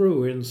 Boston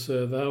Bruins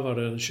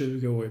värvade en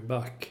 20-årig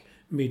back,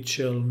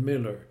 Mitchell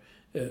Miller.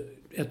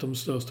 Ett av de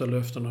största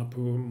löftena på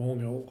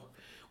många år.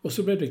 Och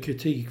så blev det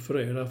kritik för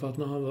det. Därför att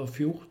när han var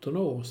 14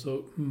 år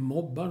så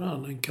mobbade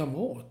han en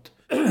kamrat.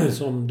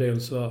 Som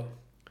dels var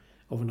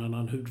av en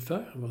annan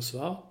hudfärg. Han var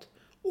svart.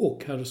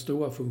 Och hade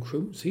stora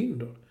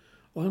funktionshinder.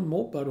 Och han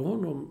mobbade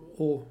honom.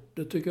 Och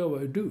det tycker jag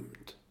var ju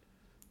dumt.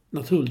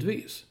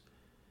 Naturligtvis.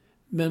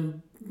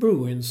 Men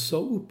Bruins sa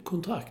upp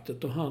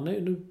kontraktet och han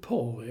är nu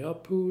paria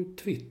på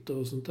Twitter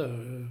och sånt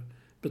där.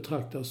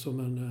 Betraktas som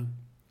en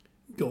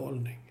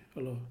galning.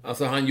 Eller?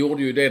 Alltså han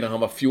gjorde ju det när han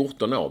var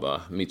 14 år,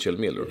 va? Mitchell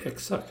Miller.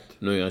 Exakt.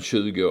 Nu är han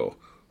 20 år.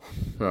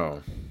 Ja.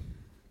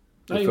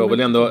 Det får väl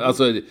ändå,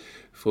 alltså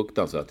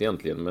fruktansvärt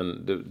egentligen, men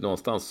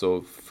någonstans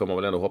så får man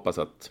väl ändå hoppas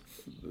att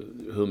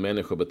hur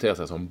människor beter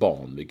sig som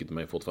barn, vilket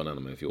man fortfarande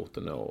när man är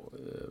 14 år.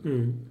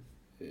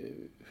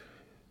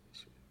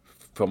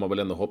 Får man väl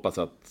ändå hoppas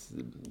att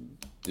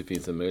det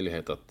finns en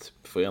möjlighet att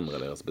förändra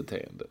deras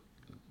beteende.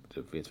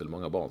 Det finns väl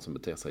många barn som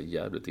beter sig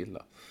jävligt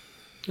illa.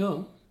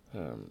 Ja.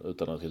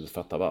 Utan att riktigt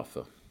fatta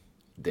varför.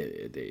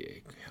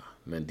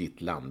 Men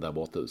ditt land där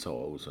borta,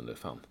 USA, Olsson, det är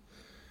fan.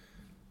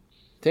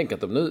 Tänk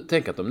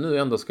att de nu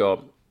ändå ska,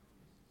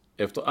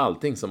 efter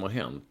allting som har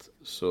hänt,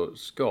 så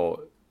ska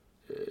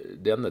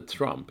denne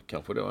Trump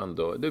kanske då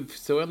ändå, det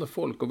står ändå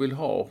folk och vill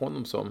ha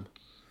honom som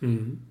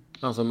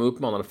han som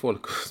uppmanade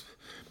folk.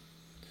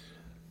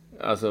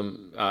 Alltså,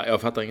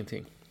 jag fattar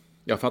ingenting.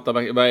 Jag fattar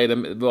vad är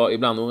det,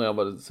 ibland undrar jag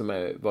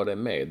vad det är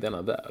med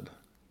denna värld.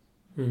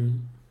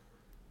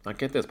 Han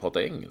kan inte ens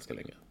prata engelska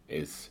längre.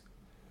 Is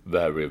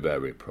very,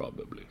 very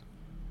probably.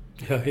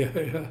 Ja.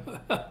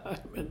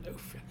 Men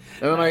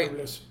jag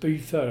blir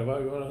spyfärdig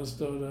varje gång han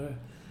står där.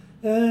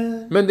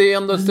 Men det är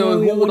ändå så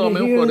hårda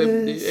människor.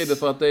 Det är det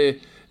för att det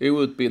är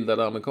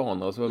outbildade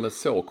amerikaner. Men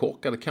så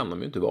korkade kan de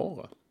ju inte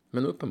vara.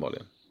 Men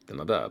uppenbarligen.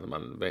 Denna värld,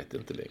 man vet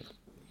inte längre.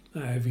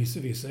 Nej,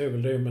 vissa är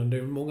väl det. Men det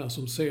är många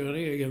som ser en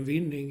egen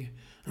vinning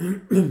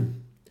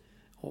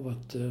av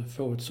att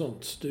få ett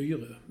sånt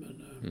styre.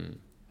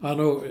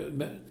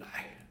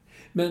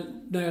 Men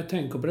när jag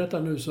tänker på detta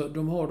nu så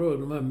de har då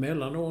de här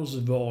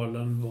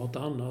mellanårsvalen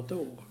vartannat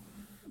år.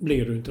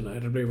 Blir det inte, nej,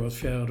 det blir vart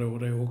fjärde år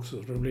det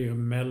också. Det blir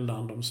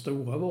mellan de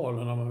stora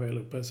valen när man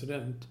väljer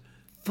president.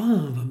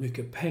 Fan vad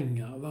mycket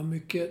pengar, vad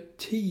mycket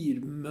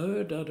tid,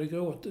 möda det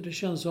gråter. Det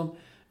känns som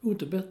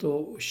inte bättre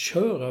att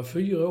köra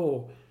 4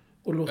 år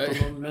och låta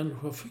någon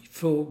människa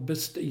få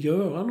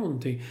göra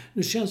någonting.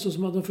 Nu känns det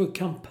som att de får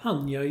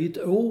kampanja i 1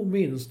 år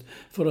minst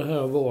för det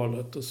här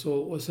valet.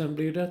 Och sen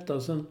blir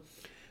detta,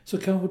 så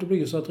kanske det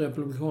blir så att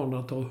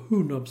republikanerna tar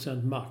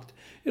 100% makt.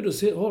 Ja, då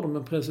har de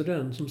en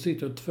president som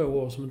sitter 2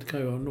 år som inte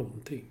kan göra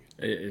någonting.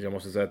 Jag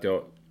måste säga att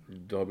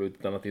det har blivit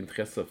ett annat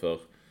intresse för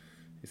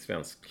i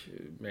svensk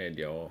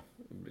media och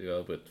i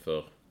övrigt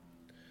för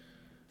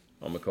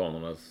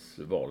amerikanernas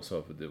val.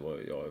 Så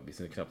jag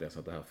visste knappt ens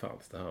att det här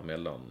fanns. Det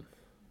här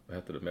vad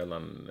heter det?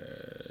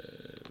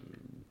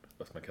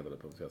 Vad ska man kalla det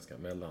på svenska?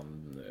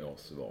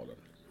 Mellanårsvalen.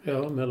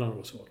 Ja,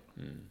 mellanårsvalen.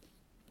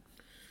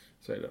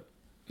 Så är det.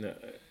 Nej.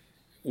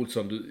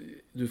 Olsson,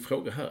 du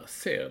frågar här,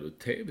 ser du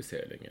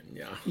tv-serien?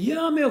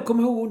 Ja, men jag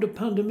kommer ihåg under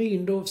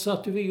pandemin, då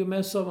satt vi och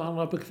mässade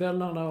varandra på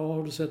kvällarna och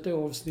har du sett det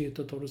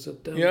avsnittet, har du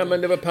sett den? Ja,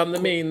 men det var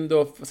pandemin,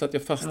 då satt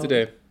jag fast i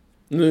det.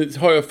 Nu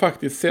har jag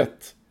faktiskt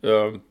sett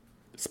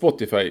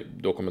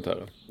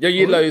Spotify-dokumentären. Jag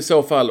gillar ju i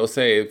så fall att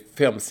se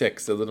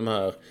 5-6 eller de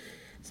här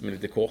som är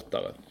lite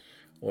kortare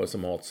och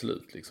som har ett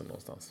slut liksom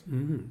någonstans.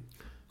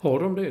 Har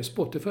de det,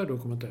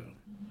 Spotify-dokumentären?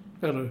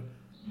 Eller?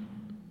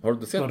 Har du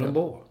inte sett den?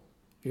 Bra?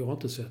 Jag har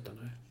inte sett den,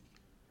 nej.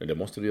 Men det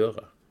måste du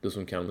göra. Du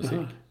som kan musik.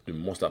 Du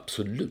måste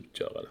absolut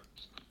göra det.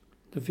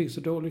 Den fick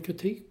så dålig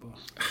kritik på.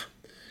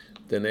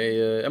 Den är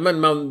ju...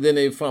 den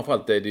är ju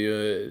framförallt...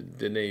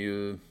 Den är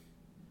ju...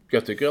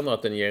 Jag tycker ändå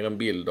att den ger en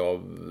bild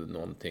av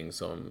någonting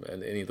som...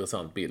 En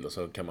intressant bild. Och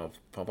så kan man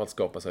framförallt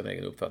skapa sig en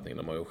egen uppfattning.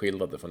 När man har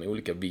skildrat det från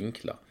olika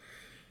vinklar.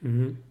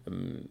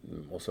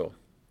 Och så.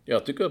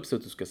 Jag tycker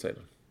absolut att du ska säga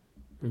det.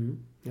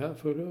 Ja,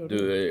 för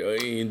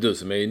det. Du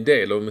som är en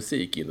del av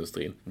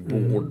musikindustrin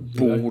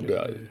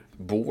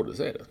borde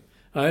säga det.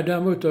 Nej,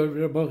 däremot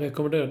vill jag bara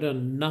rekommendera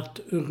den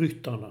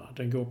Nattryttarna.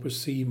 Den går på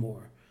C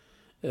More.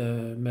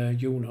 Med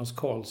Jonas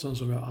Karlsson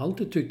som jag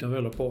alltid tyckte en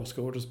väldigt bra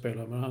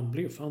skådespelare. Men han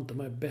blir fan inte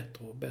mig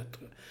bättre och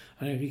bättre.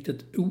 Han är en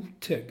riktigt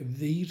otäck,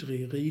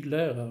 vidrig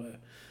ridlärare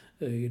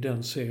i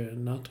den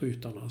serien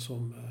Nattryttarna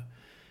som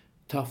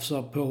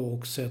tafsar på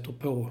och sätter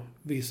på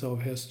vissa av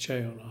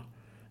hästtjejerna.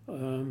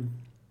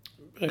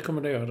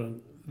 Rekommenderar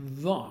den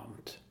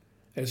varmt.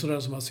 Det är sådär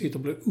som man sitter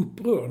och blir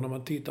upprörd när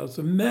man tittar.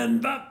 Så,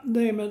 men va?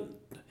 Nej, men...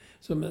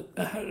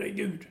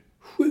 herregud.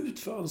 Skjut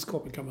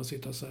fanskapet kan man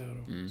sitta och säga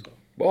då.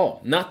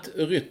 Bra.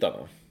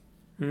 Nattryttarna.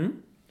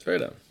 Så är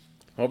det.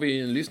 Har vi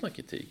en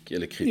lyssnarkritik?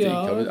 Eller kritik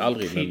har vi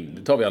aldrig, men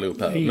det tar vi aldrig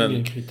upp här.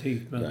 Ingen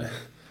kritik, men... Nej.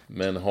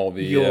 Men har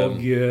vi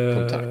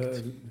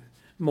kontakt?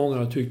 Många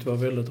har tyckt det var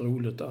väldigt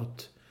roligt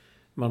att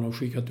man har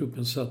skickat upp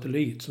en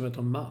satellit som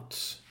heter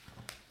Mats.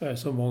 Det är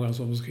så många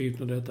som har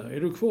skrivit om detta. Är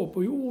du kvar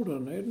på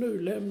jorden?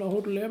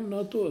 Har du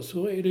lämnat oss?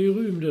 Hur är det i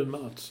rymden,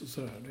 Mats?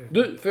 Så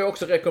Du, får jag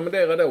också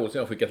rekommendera då, så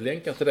jag har skickat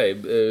länkar till dig.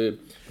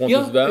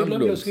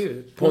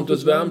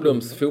 Pontus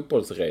Wernbloms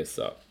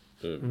fotbollsresa.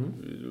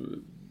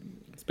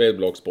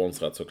 Spelbolag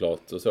sponsrat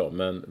såklart och så,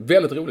 men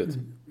väldigt roligt.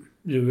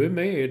 Du är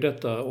med i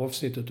detta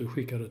avsnittet du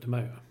skickade till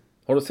mig.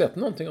 Har du sett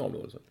någonting av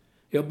det? Alltså?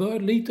 Jag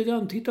började lite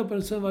grann titta på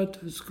det, sen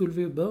skulle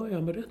vi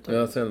börja med detta?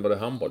 Ja, sen var det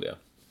handboll, ja.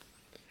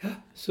 Ja,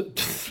 så...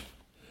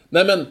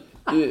 Nej, men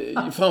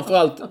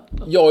framförallt,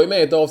 jag är med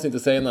i ett avsnitt det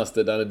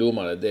senaste där det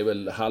domare. Det är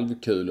väl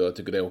halvkul och jag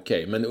tycker det är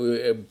okej. Men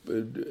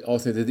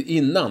avsnittet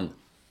innan,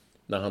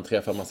 när han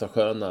träffar massa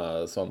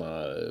sköna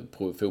sådana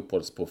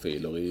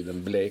fotbollsprofiler i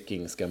den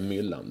blekingska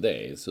myllan,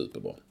 det är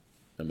superbra.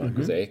 Med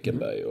Marcus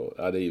Ekenberg och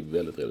ja, det är ju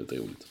väldigt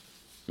roligt.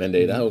 Men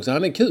det är det här också.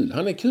 Han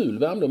är kul,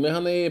 Wernbloom, men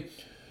han är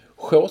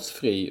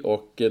chosefri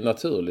och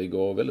naturlig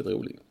och väldigt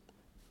rolig.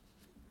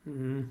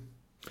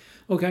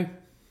 Okej.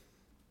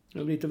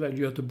 Jag är lite väl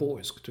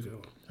göteborgsk, tycker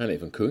jag. Han är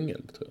från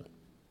Kungälv, tror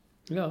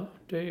jag. Ja,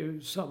 det är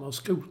ju samma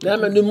skrot. Nej,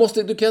 men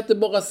du kan inte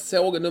bara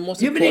såga, du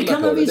måste kolla på det. Ja, men det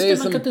kan man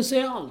visst, man kan inte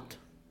se allt.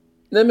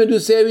 Nej, men du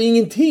ser ju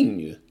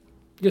ingenting ju.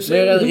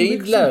 Mer än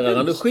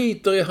ridläraren. Du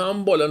skiter i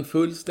handbollen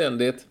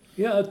fullständigt.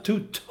 Ja,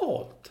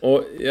 totalt.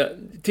 Och ja,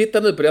 titta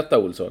nu på detta,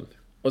 Olsson.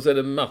 Och så är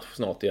det match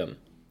snart igen.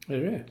 Är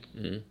det?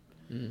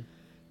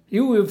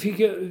 Jo, jag fick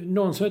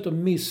någon som heter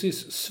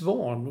Mrs.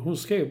 Svan. Hon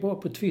skrev bara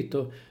på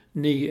Twitter: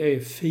 ni är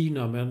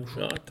fina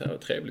människor. Ja, det var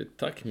trevligt.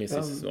 Tack,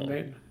 Mrs.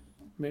 Svan.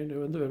 Men jag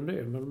vet inte vem det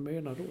är, men de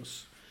menade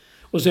oss.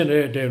 Och sen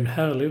är det en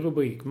härlig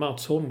rubrik.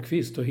 Mats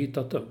Holmqvist har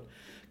hittat den.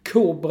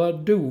 Kobra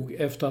dog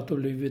efter att ha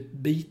blivit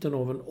biten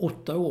av en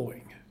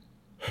 8-åring.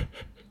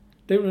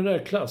 Det är den där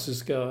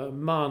klassiska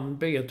man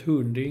bet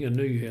hund, det är ingen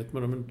nyhet.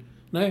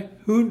 Nej,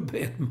 hund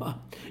bet man,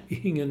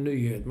 ingen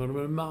nyhet. Men om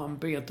en man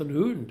bet en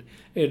hund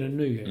är det en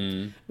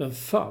nyhet. Men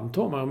fan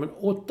tar man om en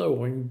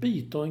 8-åring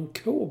biter en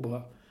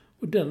kobra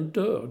och den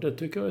dör, det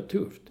tycker jag är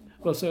tufft.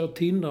 Vad säger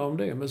Tindra om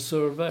det med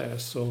Sir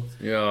Väs och...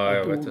 Ja,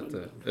 jag vet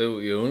inte.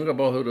 Jag undrar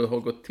bara hur det har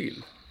gått till.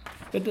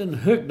 Ja, den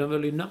högg den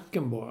väl i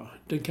nacken bara.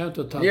 Den kan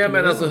inte ta... Ja,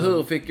 men alltså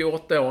hur fick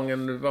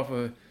 8-åringen...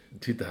 Varför...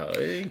 Titta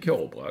här, är en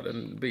kobra.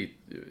 Den bit...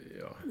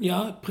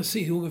 Ja,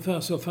 precis. Ungefär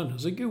så. Fan, den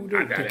så god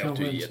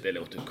ut. Det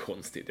låter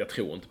konstigt. Jag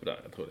tror inte på det.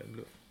 Jag tror det är en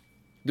bluff.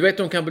 Du vet,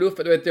 de kan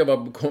bluffa. Du vet, jag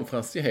var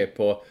konferencier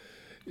på...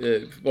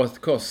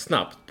 var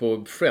snabbt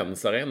på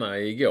Friends Arena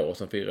igår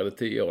som firade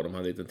 10 år. De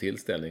hade en liten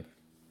tillställning.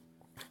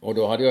 Och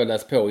då hade jag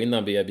läst på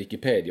innan via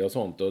Wikipedia och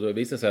sånt. Och då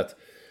visade sig att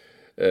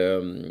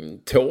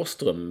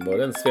Thåström var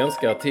den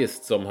svenska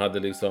artist som hade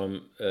liksom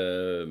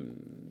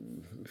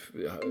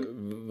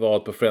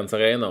varit på Friends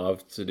Arena och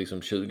haft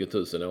liksom 20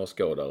 000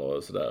 åskådare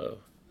och sådär.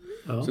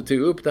 Ja. Så tog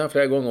jag upp det här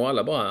flera gånger och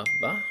alla bara,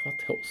 va?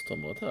 Har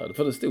Thåström varit här?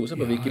 För det stod så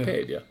på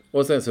Wikipedia. Ja.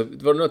 Och sen så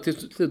var det till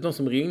slut någon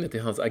som ringde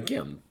till hans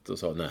agent och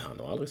sa, nej, han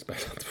har aldrig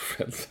spelat på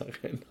Friends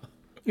Arena.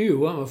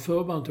 Jo, han var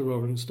förband till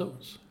Rolling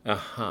Stones.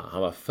 Aha,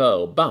 han var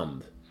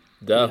förband.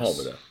 Där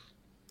har vi det.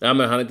 Ja, men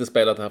han har inte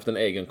spelat och haft en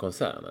egen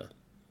konsert, nej.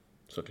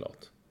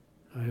 Såklart.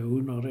 Ja, jag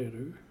undrar det,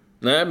 du.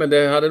 Nej, men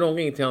det hade någon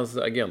ringt till hans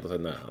agent och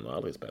sagt, nej, han har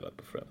aldrig spelat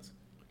på Friends.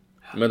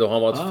 Men då har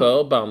han varit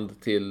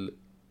förband till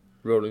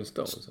Rolling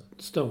Stones.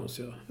 Stones,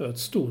 ja. Ett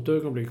stort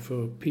ögonblick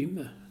för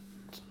Pimme.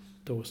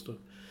 Thåström.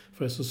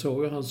 Förresten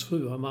såg jag hans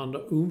fru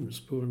Amanda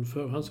Ums på en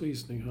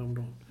förhandsvisning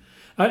häromdagen.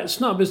 Nej,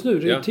 snabbis nu.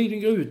 Det är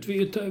tiden går ut.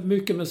 Vi är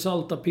mycket med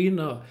salta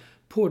pinnar.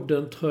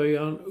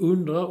 Podden-tröjan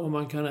undrar om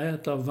man kan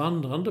äta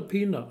vandrande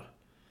pinnar.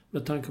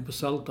 Med tanke på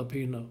salta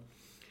pinnar.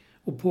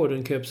 Och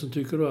podden-kepsen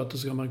tycker då att det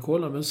ska man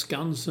kolla med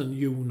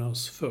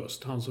Skansen-Jonas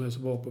först. Han som är så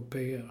bra på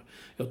PR.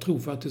 Jag tror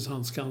faktiskt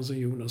han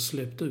Skansen-Jonas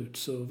släppte ut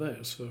så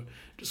väs för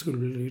det skulle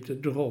bli lite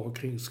drag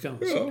kring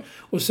Skansen. Ja.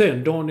 Och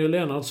sen Daniel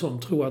Lennartsson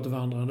tror att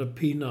vandrande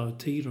pinnar är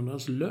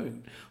tidernas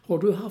lögn. Har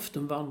du haft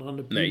en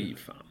vandrande pinna? Nej,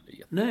 fan.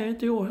 Nej,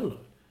 inte jag heller.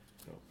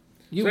 Ja.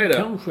 Jo,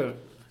 kanske.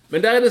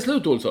 Men där är det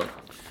slut, Olsson.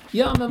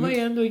 Ja, men vad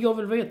är ändå, jag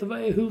vill veta,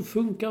 hur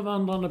funkar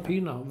vandrande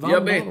pinnar?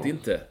 Jag vet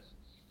inte.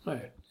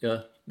 Nej. Ja,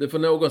 det får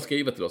någon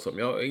skriva till oss om.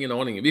 Jag har ingen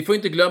aning. Vi får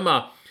inte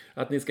glömma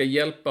att ni ska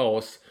hjälpa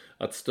oss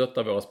att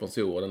stötta våra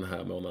sponsorer den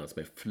här månaden som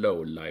är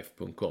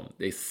flowlife.com.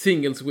 Det är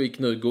Singles Week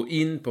nu. Gå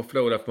in på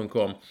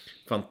flowlife.com.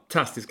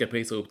 Fantastiska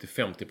priser upp till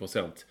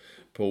 50%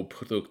 på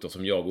produkter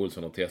som jag och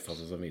Olsson har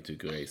testat och som vi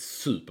tycker är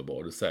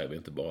superbra. Det säger vi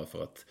inte bara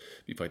för att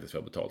vi faktiskt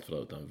får betalt för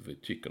det, utan vi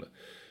tycker det.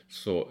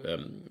 Så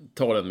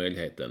ta den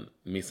möjligheten.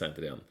 Missa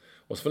inte den.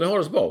 Och så får ni ha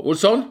det så bra.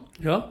 Olsson?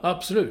 Ja,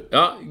 absolut.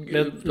 Ja,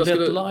 let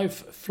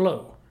life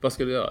flow. Vad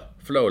ska du göra?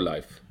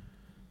 Flowlife.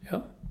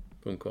 Ja.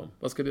 .com.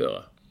 Vad ska du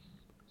göra?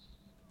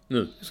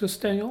 Nu. Jag ska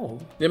stänga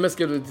av. Ja, men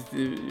ska du...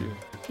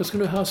 Jag ska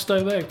nu hasta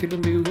iväg till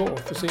en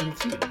biograf och se en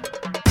film.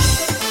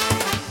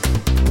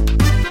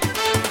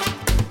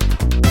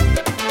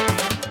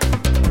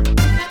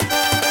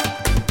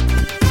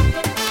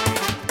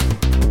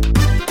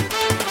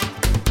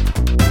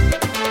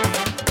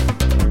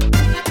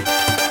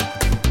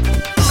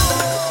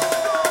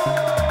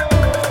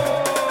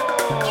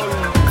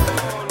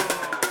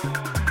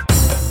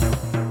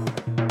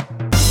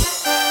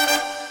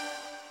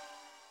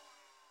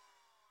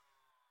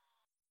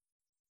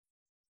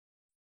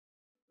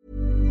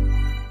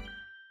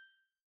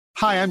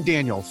 Hi, I'm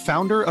Daniel,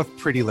 founder of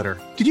Pretty Litter.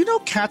 Did you know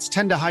cats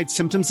tend to hide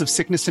symptoms of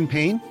sickness and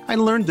pain? I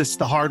learned this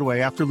the hard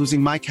way after losing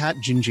my cat,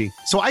 Gingy.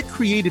 So I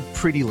created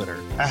Pretty Litter,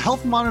 a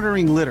health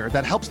monitoring litter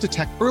that helps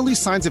detect early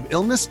signs of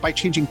illness by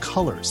changing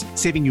colors,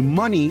 saving you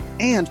money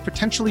and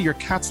potentially your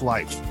cat's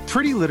life.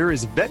 Pretty Litter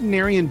is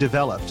veterinarian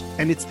developed,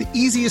 and it's the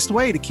easiest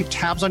way to keep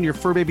tabs on your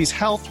fur baby's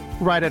health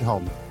right at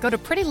home. Go to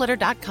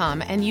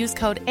prettylitter.com and use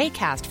code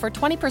ACAST for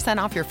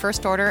 20% off your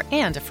first order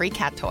and a free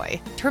cat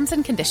toy. Terms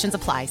and conditions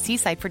apply. See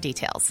site for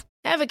details.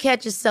 Ever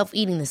catch yourself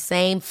eating the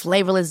same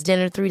flavorless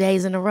dinner 3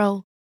 days in a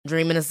row?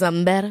 Dreaming of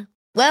something better?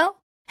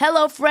 Well,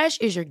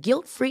 HelloFresh is your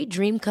guilt-free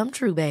dream come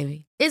true,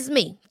 baby. It's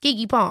me,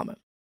 Keke Palmer.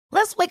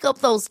 Let's wake up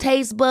those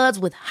taste buds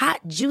with hot,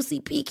 juicy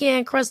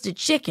pecan-crusted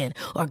chicken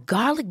or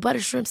garlic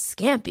butter shrimp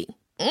scampi.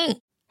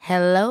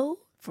 Hello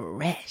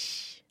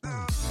Fresh.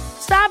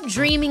 Stop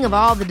dreaming of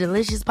all the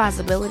delicious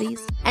possibilities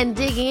and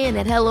dig in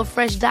at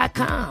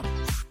HelloFresh.com.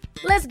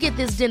 Let's get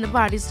this dinner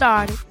party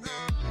started.